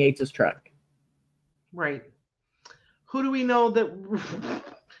Jonathan Yates's truck. Right. Who do we know that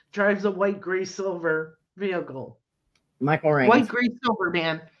drives a white, gray, silver vehicle? Michael Raines. White, gray, silver,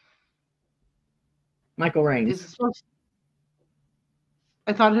 man. Michael Raines.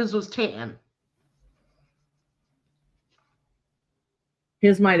 I thought his was tan.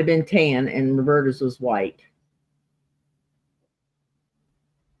 His might have been tan, and Roberta's was white.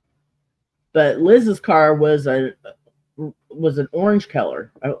 But Liz's car was an orange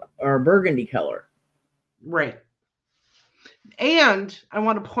color or a burgundy color. Right. And I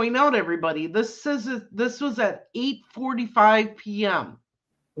want to point out, everybody, this says this was at 8:45 p.m.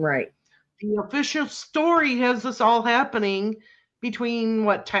 Right. The official story has this all happening between,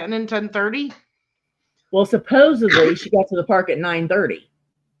 10 and 10:30? Well, supposedly she got to the park at 9:30.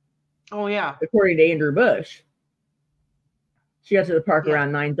 Oh, yeah. According to Andrew Bush. She got to the park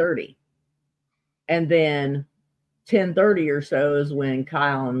around 9:30. And then 10:30 or so is when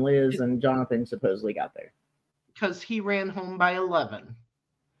Kyle and Liz and Jonathan supposedly got there. Because he ran home by 11.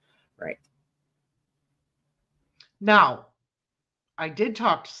 Right. Now, I did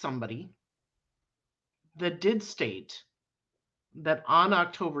talk to somebody that did state that on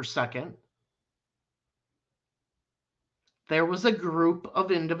October 2nd, there was a group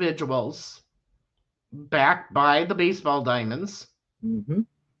of individuals backed by the baseball diamonds. Mm-hmm.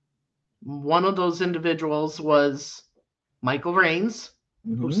 One of those individuals was Michael Raines,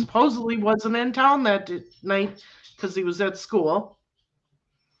 who supposedly wasn't in town that night because he was at school.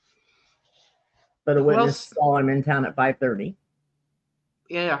 But a witness saw him in town at 5:30.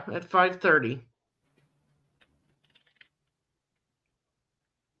 Yeah, at 5:30.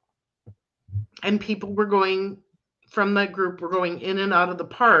 And people were going, from that group, were going in and out of the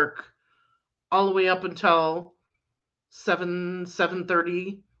park all the way up until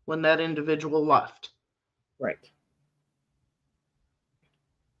 7:30 when that individual left. Right.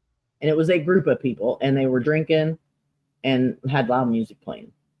 And it was a group of people, and they were drinking and had loud music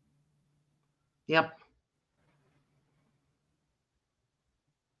playing. Yep.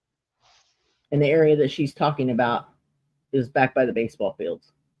 And the area that she's talking about is back by the baseball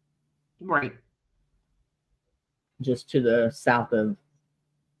fields. Right. Just to the south of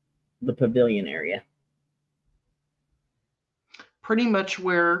the pavilion area. Pretty much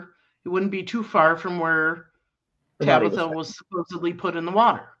where it wouldn't be too far from where Tabitha was supposedly put in the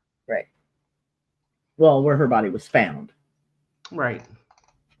water. Right. Well, where her body was found. Right.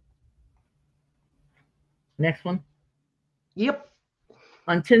 Next one. Yep.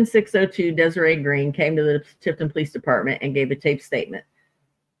 On 10/6/02, Desiree Green came to the Tipton Police Department and gave a taped statement.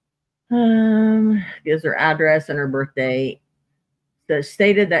 Gives her address and her birthday. So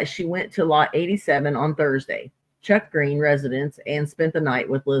stated that she went to lot 87 on Thursday, Chuck Green residence, and spent the night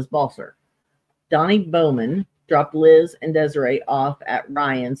with Liz Balser. Donnie Bowman dropped Liz and Desiree off at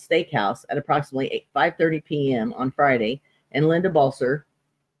Ryan's Steakhouse at approximately 5:30 p.m. on Friday, and Linda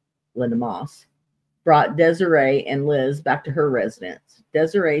Moss, brought Desiree and Liz back to her residence.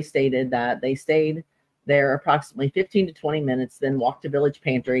 Desiree stated that they stayed there approximately 15 to 20 minutes, then walked to Village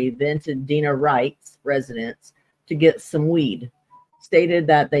Pantry, then to Dina Wright's residence to get some weed. Stated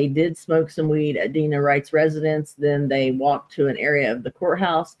that they did smoke some weed at Dina Wright's residence, then they walked to an area of the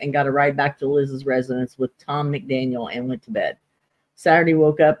courthouse and got a ride back to Liz's residence with Tom McDaniel and went to bed. Saturday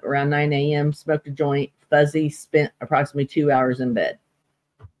woke up around 9 a.m., smoked a joint, fuzzy, spent approximately 2 hours in bed.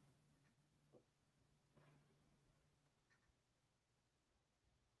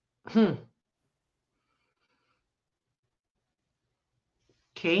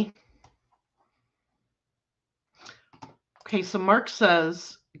 Okay, so Mark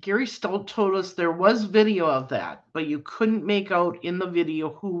says, Gary Stolt told us there was video of that, but you couldn't make out in the video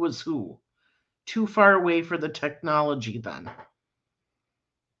who was who. Too far away for the technology then.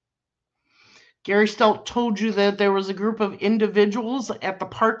 Gary Stolt told you that there was a group of individuals at the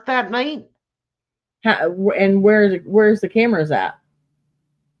park that night? And where's the cameras at?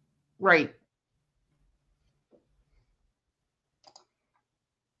 Right.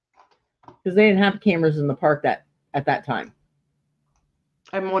 Because they didn't have cameras in the park at that time.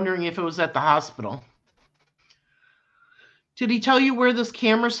 I'm wondering if it was at the hospital. Did he tell you where this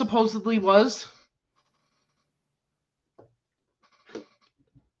camera supposedly was?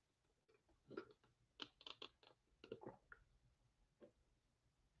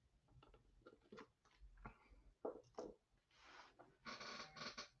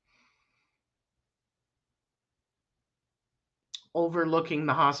 Overlooking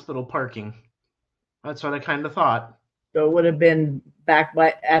the hospital parking. That's what I kind of thought. So it would have been back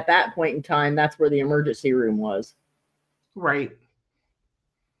by at that point in time. That's where the emergency room was. Right.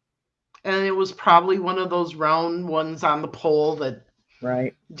 And it was probably one of those round ones on the pole that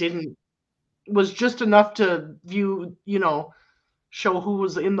Right. was just enough to view, show who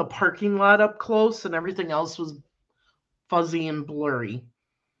was in the parking lot up close, and everything else was fuzzy and blurry.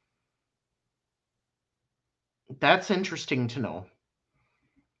 That's interesting to know.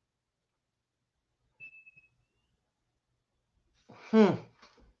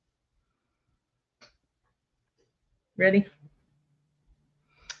 Ready?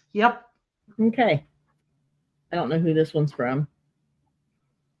 Yep. Okay. I don't know who this one's from.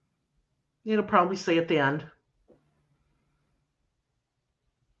 It'll probably say at the end.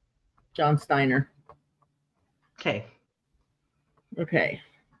 John Steiner. Okay. Okay.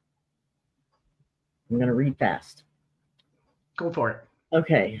 I'm going to read fast. Go for it.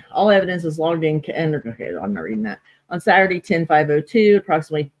 Okay. All evidence is logged in. Okay, I'm not reading that. On Saturday, 10/5/02,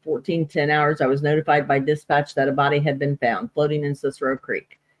 approximately 14:10 hours, I was notified by dispatch that a body had been found floating in Cicero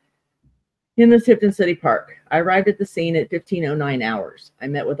Creek in the Tipton City Park. I arrived at the scene at 15:09 hours. I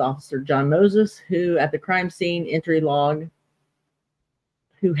met with Officer John Moses, who at the crime scene entry log,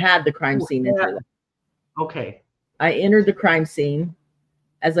 who had the crime scene entry log. Okay. I entered the crime scene.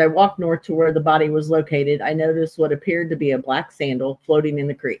 As I walked north to where the body was located, I noticed what appeared to be a black sandal floating in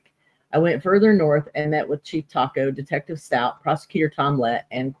the creek. I went further north and met with Chief Taco, Detective Stout, Prosecutor Tom Lett,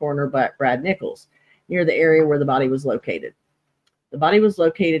 and Coroner Brad Nichols near the area where the body was located. The body was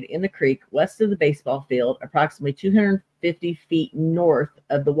located in the creek west of the baseball field, approximately 250 feet north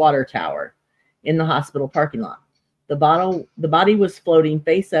of the water tower in the hospital parking lot. The body was floating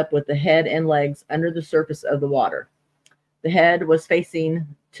face up with the head and legs under the surface of the water. The head was facing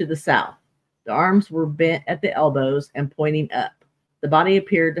to the south. The arms were bent at the elbows and pointing up. The body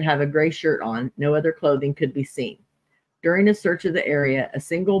appeared to have a gray shirt on. No other clothing could be seen. During a search of the area, a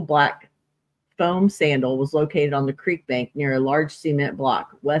single black foam sandal was located on the creek bank near a large cement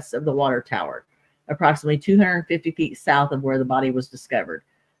block west of the water tower, approximately 250 feet south of where the body was discovered.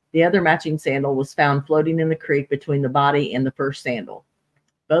 The other matching sandal was found floating in the creek between the body and the first sandal.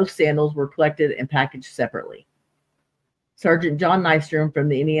 Both sandals were collected and packaged separately. Sergeant John Nystrom from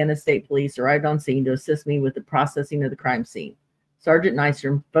the Indiana State Police arrived on scene to assist me with the processing of the crime scene. Sergeant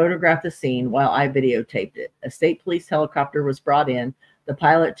Nystrom photographed the scene while I videotaped it. A state police helicopter was brought in. The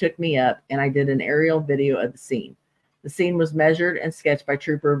pilot took me up, and I did an aerial video of the scene. The scene was measured and sketched by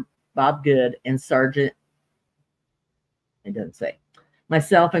Trooper Bob Good and Sergeant, it doesn't say.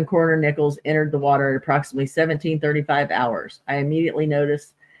 Myself and Coroner Nichols entered the water at approximately 17:35 hours. I immediately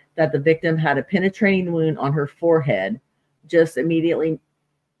noticed that the victim had a penetrating wound on her forehead, just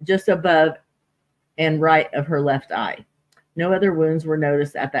above and right of her left eye. No other wounds were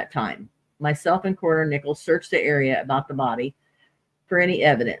noticed at that time. Myself and Coroner Nichols searched the area about the body for any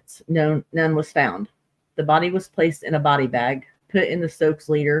evidence. None was found. The body was placed in a body bag, put in the Stokes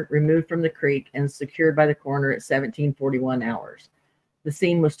leader, removed from the creek, and secured by the coroner at 17:41 hours. The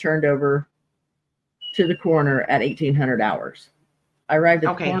scene was turned over to the coroner at 1800 hours. I arrived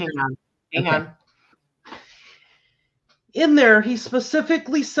at the coroner. Hang on. In there, he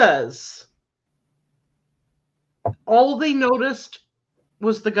specifically says all they noticed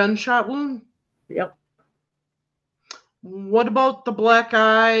was the gunshot wound. Yep. What about the black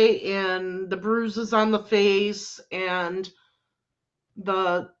eye and the bruises on the face and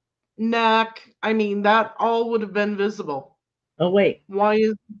the neck? I mean, that all would have been visible. Oh, wait.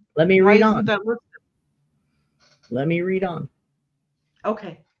 Let me read on. That listed? Let me read on.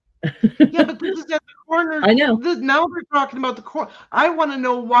 Okay. Yeah, but this is at the coroner. I know. Now they're talking about the coroner. I want to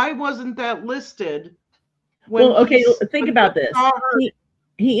know, why wasn't that listed? Well, okay, think about this.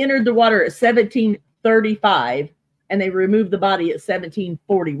 He entered the water at 17:35, and they removed the body at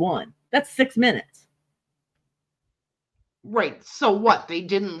 17:41. That's 6 minutes. Right. So what? They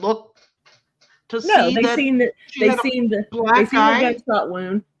didn't look to see that? They seen the gunshot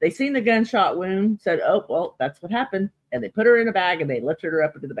wound. They seen the gunshot wound. Said, "Oh, well, that's what happened." And they put her in a bag and they lifted her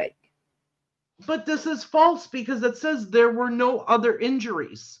up into the bank. But this is false because it says there were no other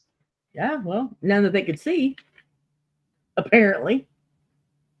injuries. Yeah, well, none that they could see. Apparently.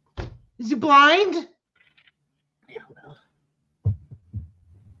 Is he blind? I don't know.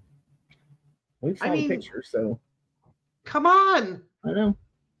 We saw the pictures, so. Come on. I know.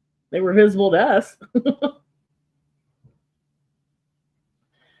 They were visible to us.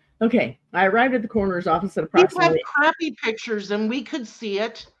 Okay, I arrived at the coroner's office at approximately... People have crappy pictures and we could see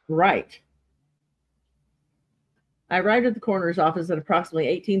it. Right. I arrived at the coroner's office at approximately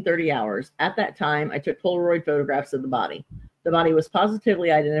 18:30 hours. At that time, I took Polaroid photographs of the body. The body was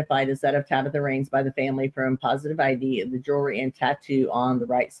positively identified as that of Tabitha Raines by the family from positive ID of the jewelry and tattoo on the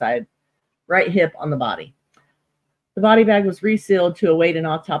right hip on the body. The body bag was resealed to await an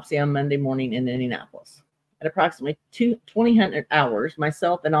autopsy on Monday morning in Indianapolis. At approximately 2000 hours,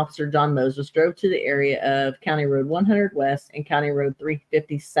 myself and Officer John Moses drove to the area of County Road 100 West and County Road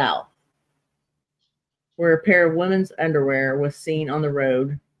 350 South, where a pair of women's underwear was seen on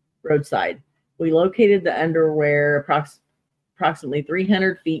the roadside. We located the underwear approximately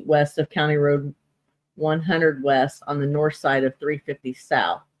 300 feet west of County Road 100 West on the north side of 350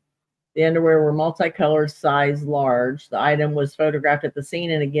 South. The underwear were multicolored, size large. The item was photographed at the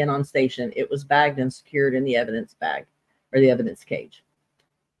scene and again on station. It was bagged and secured in the evidence bag, or the evidence cage.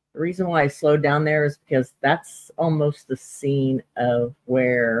 The reason why I slowed down there is because that's almost the scene of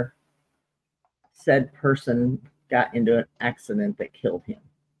where said person got into an accident that killed him.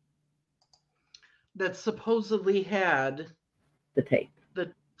 That supposedly had the tape.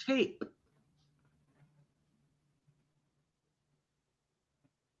 The tape.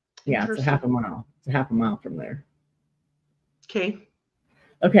 Yeah, it's a half a mile. It's a half a mile from there. Okay.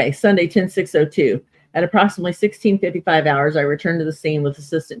 Okay, Sunday, 10/6/02. At approximately 16:55 hours, I returned to the scene with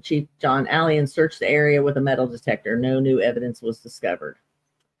Assistant Chief John Alley and searched the area with a metal detector. No new evidence was discovered.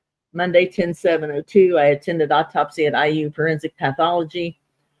 Monday, 10/7/02, I attended autopsy at IU Forensic Pathology.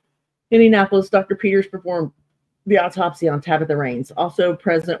 Indianapolis, Dr. Peters performed the autopsy on Tabitha Raines. Also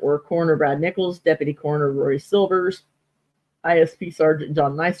present were Coroner Brad Nichols, Deputy Coroner Rory Silvers, ISP Sergeant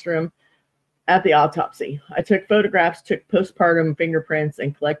John Nystrom at the autopsy. I took photographs, took postpartum fingerprints,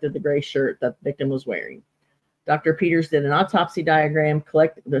 and collected the gray shirt that the victim was wearing. Dr. Peters did an autopsy diagram.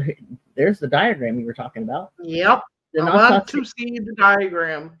 There's the diagram you were talking about. Yep. I want to see the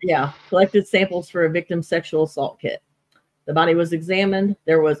diagram. Yeah. Collected samples for a victim's sexual assault kit. The body was examined.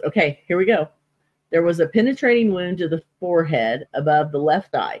 Okay, here we go. There was a penetrating wound to the forehead above the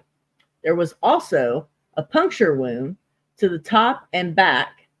left eye. There was also a puncture wound to the top and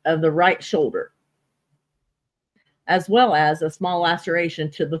back of the right shoulder, as well as a small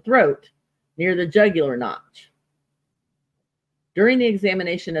laceration to the throat near the jugular notch. During the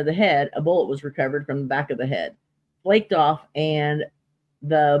examination of the head, a bullet was recovered from the back of the head, flaked off, and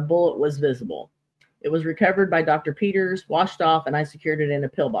the bullet was visible. It was recovered by Dr. Peters, washed off, and I secured it in a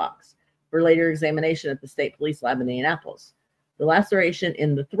pillbox for later examination at the State Police Lab in Indianapolis. The laceration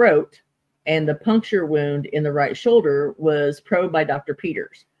in the throat and the puncture wound in the right shoulder was probed by Dr.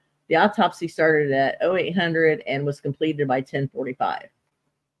 Peters. The autopsy started at 0800 and was completed by 10:45.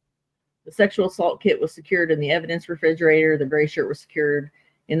 The sexual assault kit was secured in the evidence refrigerator. The gray shirt was secured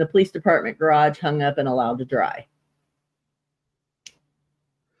in the police department garage, hung up and allowed to dry.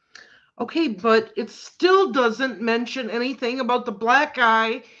 Okay, but it still doesn't mention anything about the black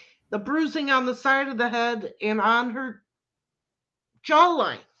eye, the bruising on the side of the head, and on her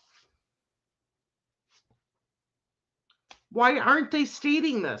jawline. Why aren't they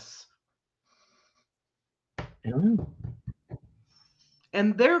stating this? I don't know.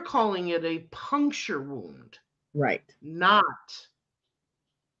 And they're calling it a puncture wound. Right. Not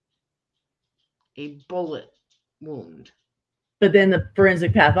a bullet wound. But then the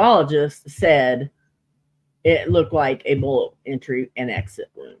forensic pathologist said it looked like a bullet entry and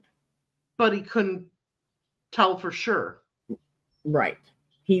exit wound. But he couldn't tell for sure. Right.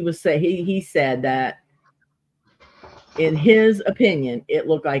 He said that in his opinion, it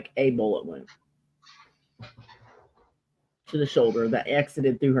looked like a bullet wound to the shoulder that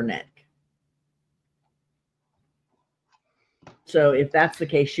exited through her neck. So if that's the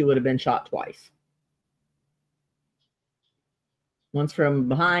case, she would have been shot twice. Once from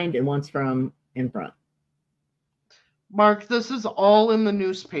behind and once from in front. Mark, this is all in the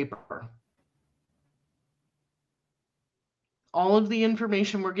newspaper. All of the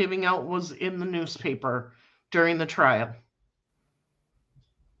information we're giving out was in the newspaper during the trial.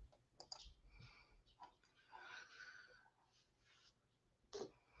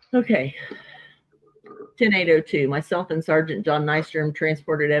 Okay. 10/8/02. Myself and Sergeant John Nystrom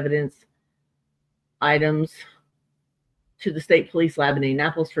transported evidence items to the State Police Lab in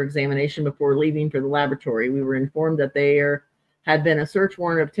Indianapolis for examination before leaving for the laboratory. We were informed that there had been a search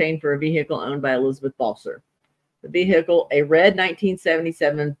warrant obtained for a vehicle owned by Elizabeth Balser. The vehicle, a red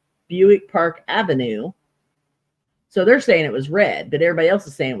 1977 Buick Park Avenue. So they're saying it was red, but everybody else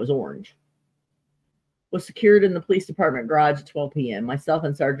is saying it was orange. Was secured in the police department garage at 12 p.m. Myself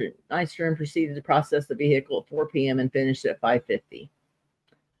and Sergeant Nystrom proceeded to process the vehicle at 4 p.m. and finished at 5:50.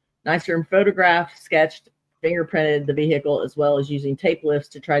 Nystrom photographed, sketched, fingerprinted the vehicle, as well as using tape lifts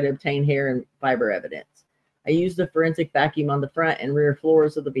to try to obtain hair and fiber evidence. I used the forensic vacuum on the front and rear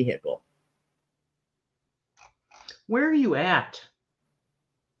floors of the vehicle. Where are you at?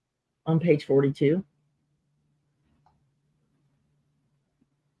 On page 42.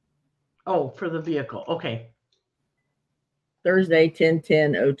 Oh, for the vehicle. Okay. Thursday,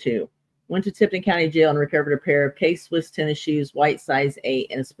 10/10/02. Went to Tipton County Jail and recovered a pair of K-Swiss tennis shoes, white size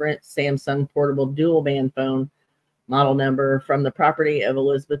 8, and a Sprint Samsung portable dual band phone model number from the property of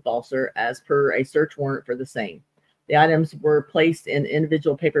Elizabeth Balser as per a search warrant for the same. The items were placed in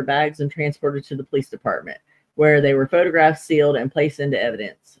individual paper bags and transported to the police department, where they were photographed, sealed, and placed into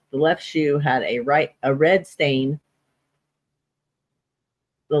evidence. The left shoe had a red stain.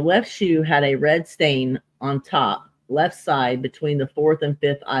 The left shoe had a red stain on top, left side between the 4th and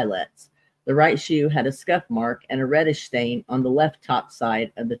 5th eyelets. The right shoe had a scuff mark and a reddish stain on the left top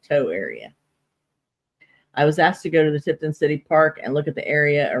side of the toe area. I was asked to go to the Tipton City Park and look at the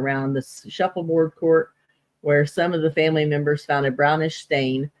area around the shuffleboard court, where some of the family members found a brownish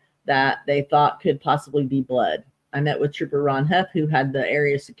stain that they thought could possibly be blood. I met with Trooper Ron Huff, who had the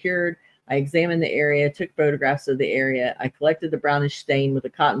area secured. I examined the area, took photographs of the area. I collected the brownish stain with a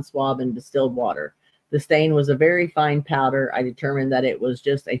cotton swab and distilled water. The stain was a very fine powder. I determined that it was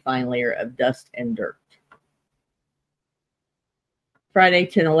just a fine layer of dust and dirt. Friday,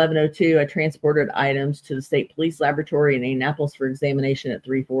 10/11/02, I transported items to the State Police Laboratory in Indianapolis for examination at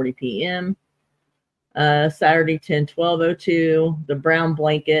 3:40 p.m. Saturday, 10/12/02, the brown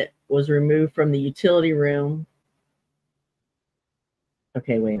blanket was removed from the utility room.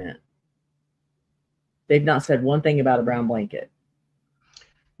 Okay, wait a minute. They've not said one thing about a brown blanket.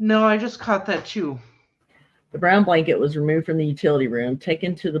 No, I just caught that too. The brown blanket was removed from the utility room,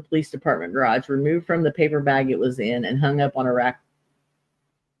 taken to the police department garage, removed from the paper bag it was in, and hung up on a rack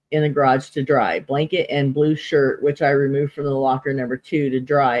in the garage to dry. Blanket and blue shirt, which I removed from the locker number 2 to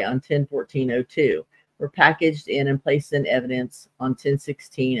dry on 10/14/02, were packaged in and placed in evidence on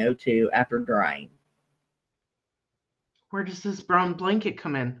 10/16/02 after drying. Where does this brown blanket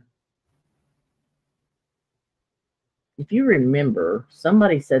come in? If you remember,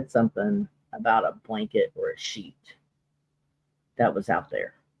 somebody said something about a blanket or a sheet that was out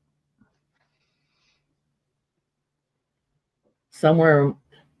there. Somewhere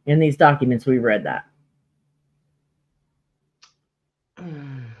in these documents, we read that.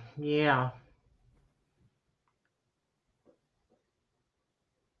 Yeah.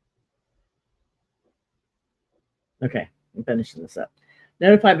 Okay, I'm finishing this up.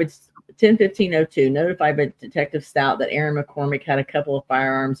 Notified by 10/15/02, notified by Detective Stout that Erin McCormick had a couple of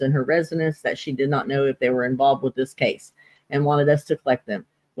firearms in her residence that she did not know if they were involved with this case and wanted us to collect them.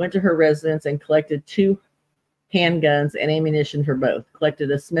 Went to her residence and collected 2 handguns and ammunition for both. Collected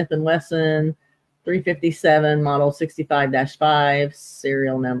a Smith & Wesson 357 model 65-5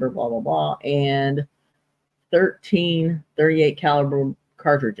 serial number blah blah blah and 13 .38 caliber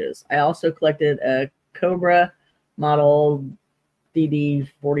cartridges. I also collected a Cobra model DD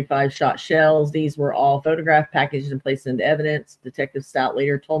 45 shot shells. These were all photographed, packaged, and placed into evidence. Detective Stout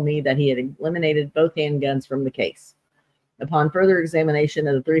later told me that he had eliminated both handguns from the case. Upon further examination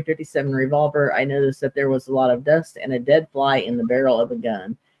of the 357 revolver, I noticed that there was a lot of dust and a dead fly in the barrel of a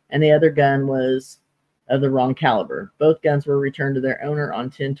gun, and the other gun was of the wrong caliber. Both guns were returned to their owner on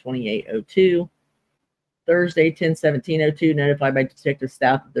 10/28/02. Thursday, 10/17/02, notified by Detective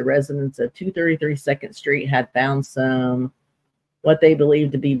Stout that the residents of 233 2nd Street had found some what they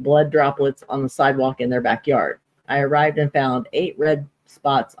believed to be blood droplets on the sidewalk in their backyard. I arrived and found 8 red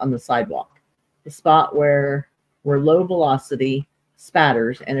spots on the sidewalk. The spot where were low velocity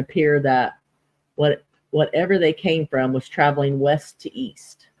spatters and appear that whatever they came from was traveling west to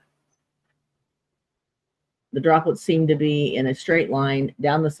east. The droplets seemed to be in a straight line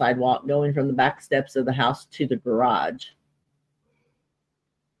down the sidewalk, going from the back steps of the house to the garage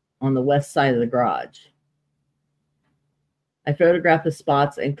on the west side of the garage. I photographed the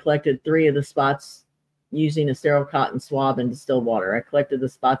spots and collected 3 of the spots using a sterile cotton swab and distilled water. I collected the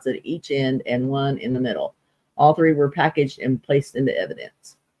spots at each end and 1 in the middle. All 3 were packaged and placed into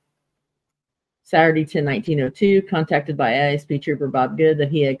evidence. Saturday, 10/19/02, contacted by ISP Trooper Bob Good that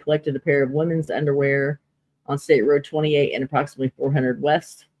he had collected a pair of women's underwear on State Road 28 and approximately 400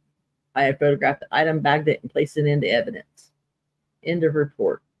 West. I had photographed the item, bagged it, and placed it into evidence. End of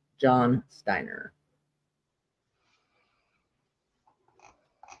report. John Steiner.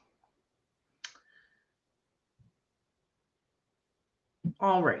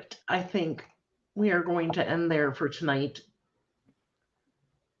 All right. I think we are going to end there for tonight.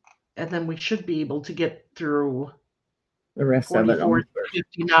 And then we should be able to get through the rest of it on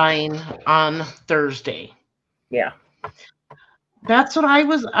 59 on Thursday. Yeah. That's what I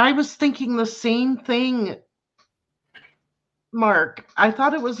was thinking the same thing, Mark. I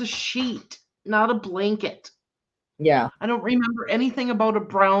thought it was a sheet, not a blanket. Yeah. I don't remember anything about a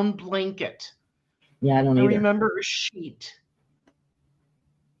brown blanket. Yeah, I don't I either. remember a sheet.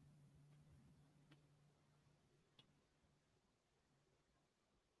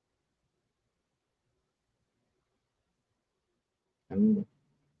 And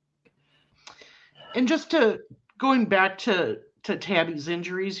just going back to Tabi's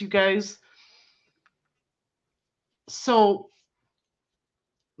injuries, you guys. So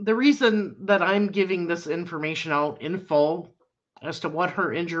the reason that I'm giving this information out in full as to what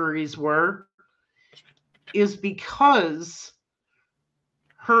her injuries were is because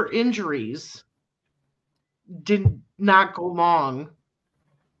her injuries did not go along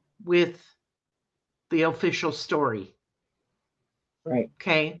with the official story. right.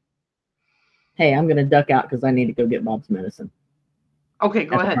 Okay. Hey, I'm gonna duck out because I need to go get Bob's medicine Okay,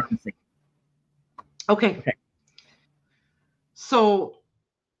 go at the ahead. pharmacy. Okay. So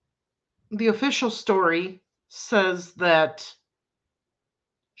the official story says that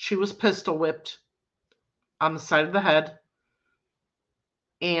she was pistol whipped on the side of the head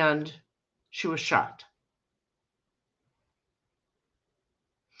and she was shot.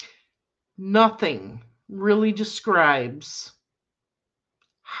 Nothing really describes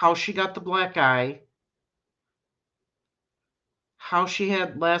how she got the black eye, how she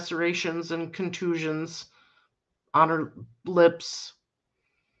had lacerations and contusions on her lips,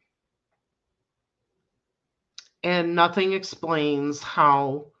 and nothing explains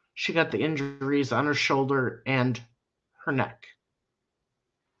how she got the injuries on her shoulder and her neck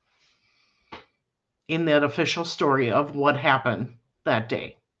in that official story of what happened that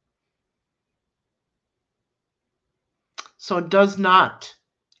day. So it does not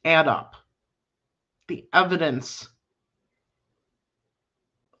add up. The evidence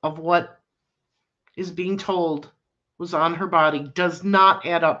of what is being told was on her body does not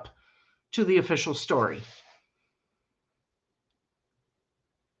add up to the official story.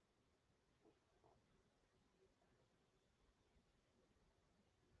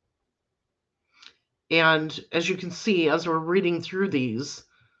 And as you can see, as we're reading through these,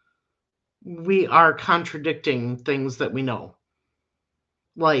 we are contradicting things that we know.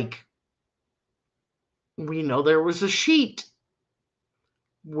 Like, we know there was a sheet.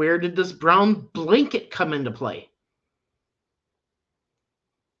 Where did this brown blanket come into play?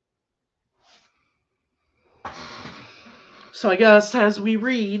 So I guess as we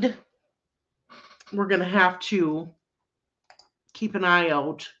read, we're going to have to keep an eye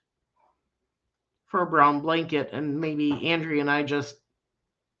out for a brown blanket, and maybe Andrea and I just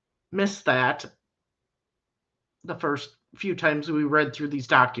missed that the first few times we read through these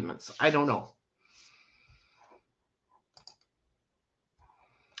documents. I don't know.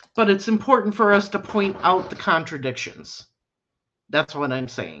 But it's important for us to point out the contradictions. That's what I'm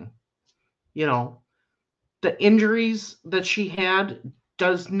saying. You know, the injuries that she had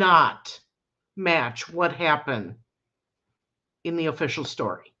does not match what happened in the official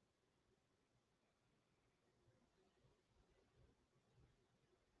story.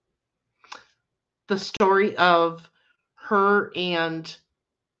 The story of her and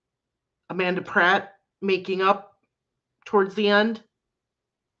Amanda Pratt making up towards the end,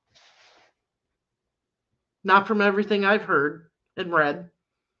 not from everything I've heard and read.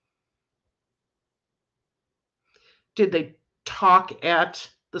 Did they talk at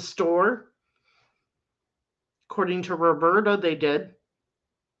the store? According to Roberta, they did.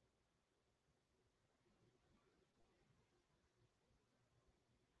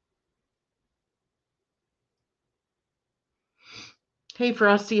 Hey,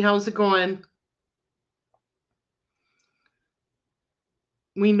 Frosty, how's it going?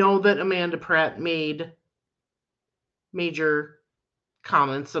 We know that Amanda Pratt made major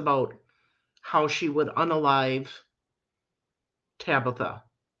comments about how she would unalive Tabitha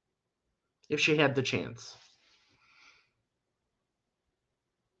if she had the chance.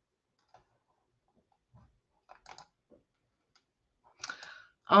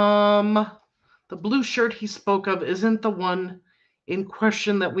 The blue shirt he spoke of isn't the one in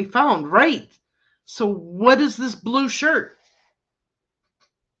question that we found, right? So what is this blue shirt?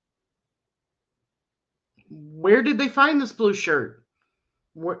 Where did they find this blue shirt?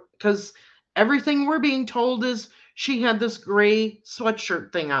 Because everything we're being told is she had this gray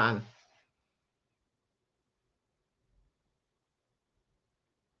sweatshirt thing on.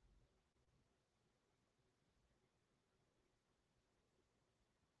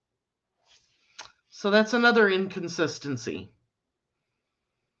 So that's another inconsistency.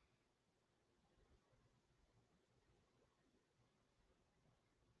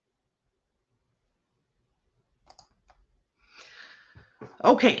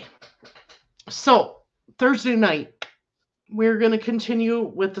 Okay, so Thursday night, we're going to continue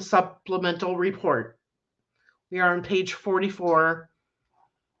with the supplemental report. We are on page 44.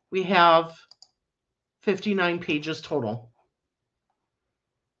 We have 59 pages total.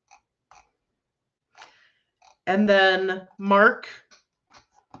 And then Mark,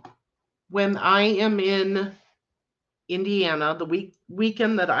 when I am in Indiana, the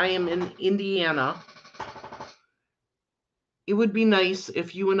weekend that I am in Indiana, it would be nice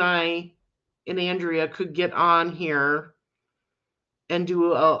if you and I and Andrea could get on here and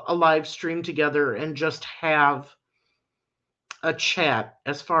do a live stream together and just have a chat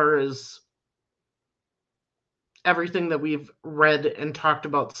as far as everything that we've read and talked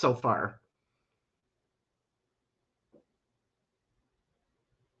about so far.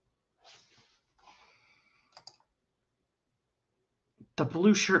 The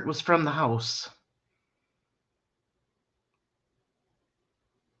blue shirt was from the house.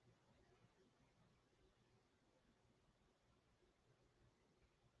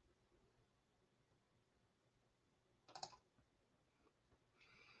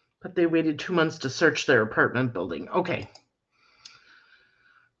 But they waited 2 months to search their apartment building. Okay.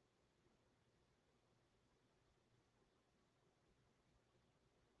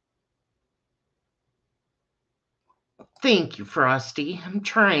 Thank you, Frosty. I'm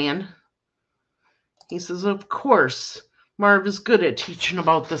trying. He says, of course, Marv is good at teaching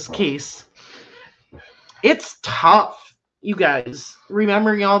about this case. It's tough, you guys,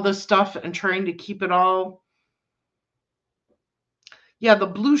 remembering all this stuff and trying to keep it all. Yeah, the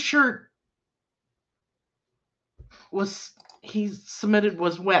blue shirt he submitted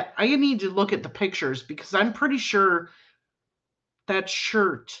was wet. I need to look at the pictures because I'm pretty sure that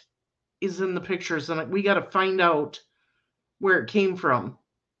shirt is in the pictures and we got to find out where it came from.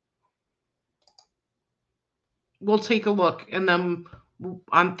 We'll take a look and then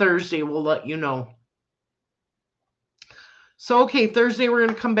on Thursday we'll let you know. So, okay, Thursday we're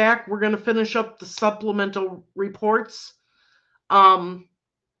going to come back. We're going to finish up the supplemental reports.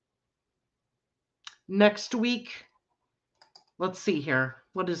 Next week, let's see here.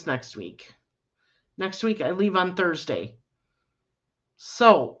 What is next week? Next week I leave on Thursday.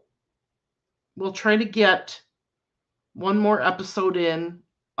 So, we'll try to get one more episode in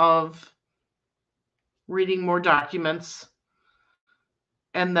of reading more documents.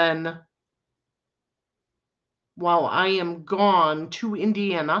 And then while I am gone to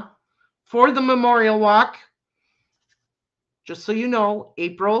Indiana for the Memorial Walk, just so you know,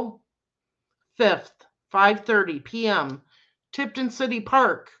 April 5th, 5:30 p.m., Tipton City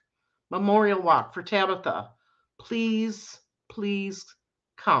Park, Memorial Walk for Tabitha. Please, please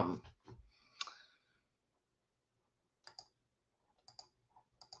come.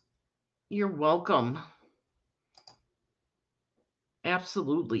 You're welcome.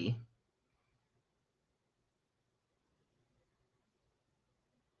 Absolutely.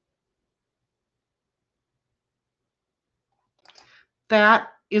 That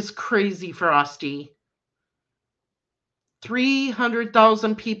is crazy, Frosty.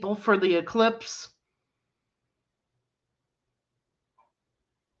 300,000 people for the eclipse.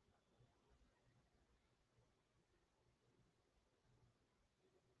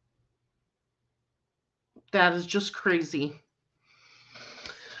 That is just crazy.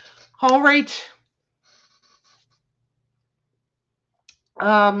 All right.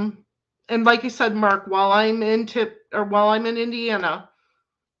 And like I said, Mark, while I'm in Indiana,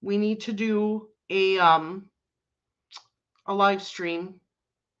 we need to do a live stream.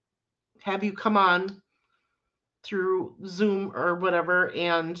 Have you come on through Zoom or whatever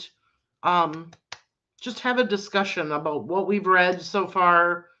and just have a discussion about what we've read so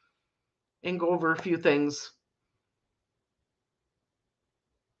far and go over a few things.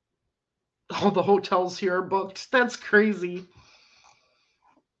 All the hotels here are booked. That's crazy.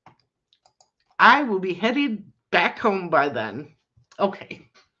 I will be headed back home by then. Okay.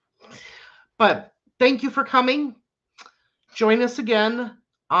 But thank you for coming. Join us again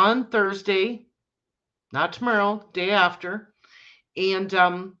on Thursday, not tomorrow, day after. And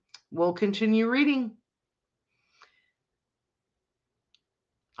we'll continue reading.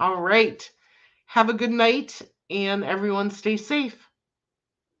 All right. Have a good night and everyone stay safe.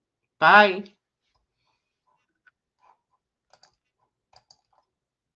 Bye.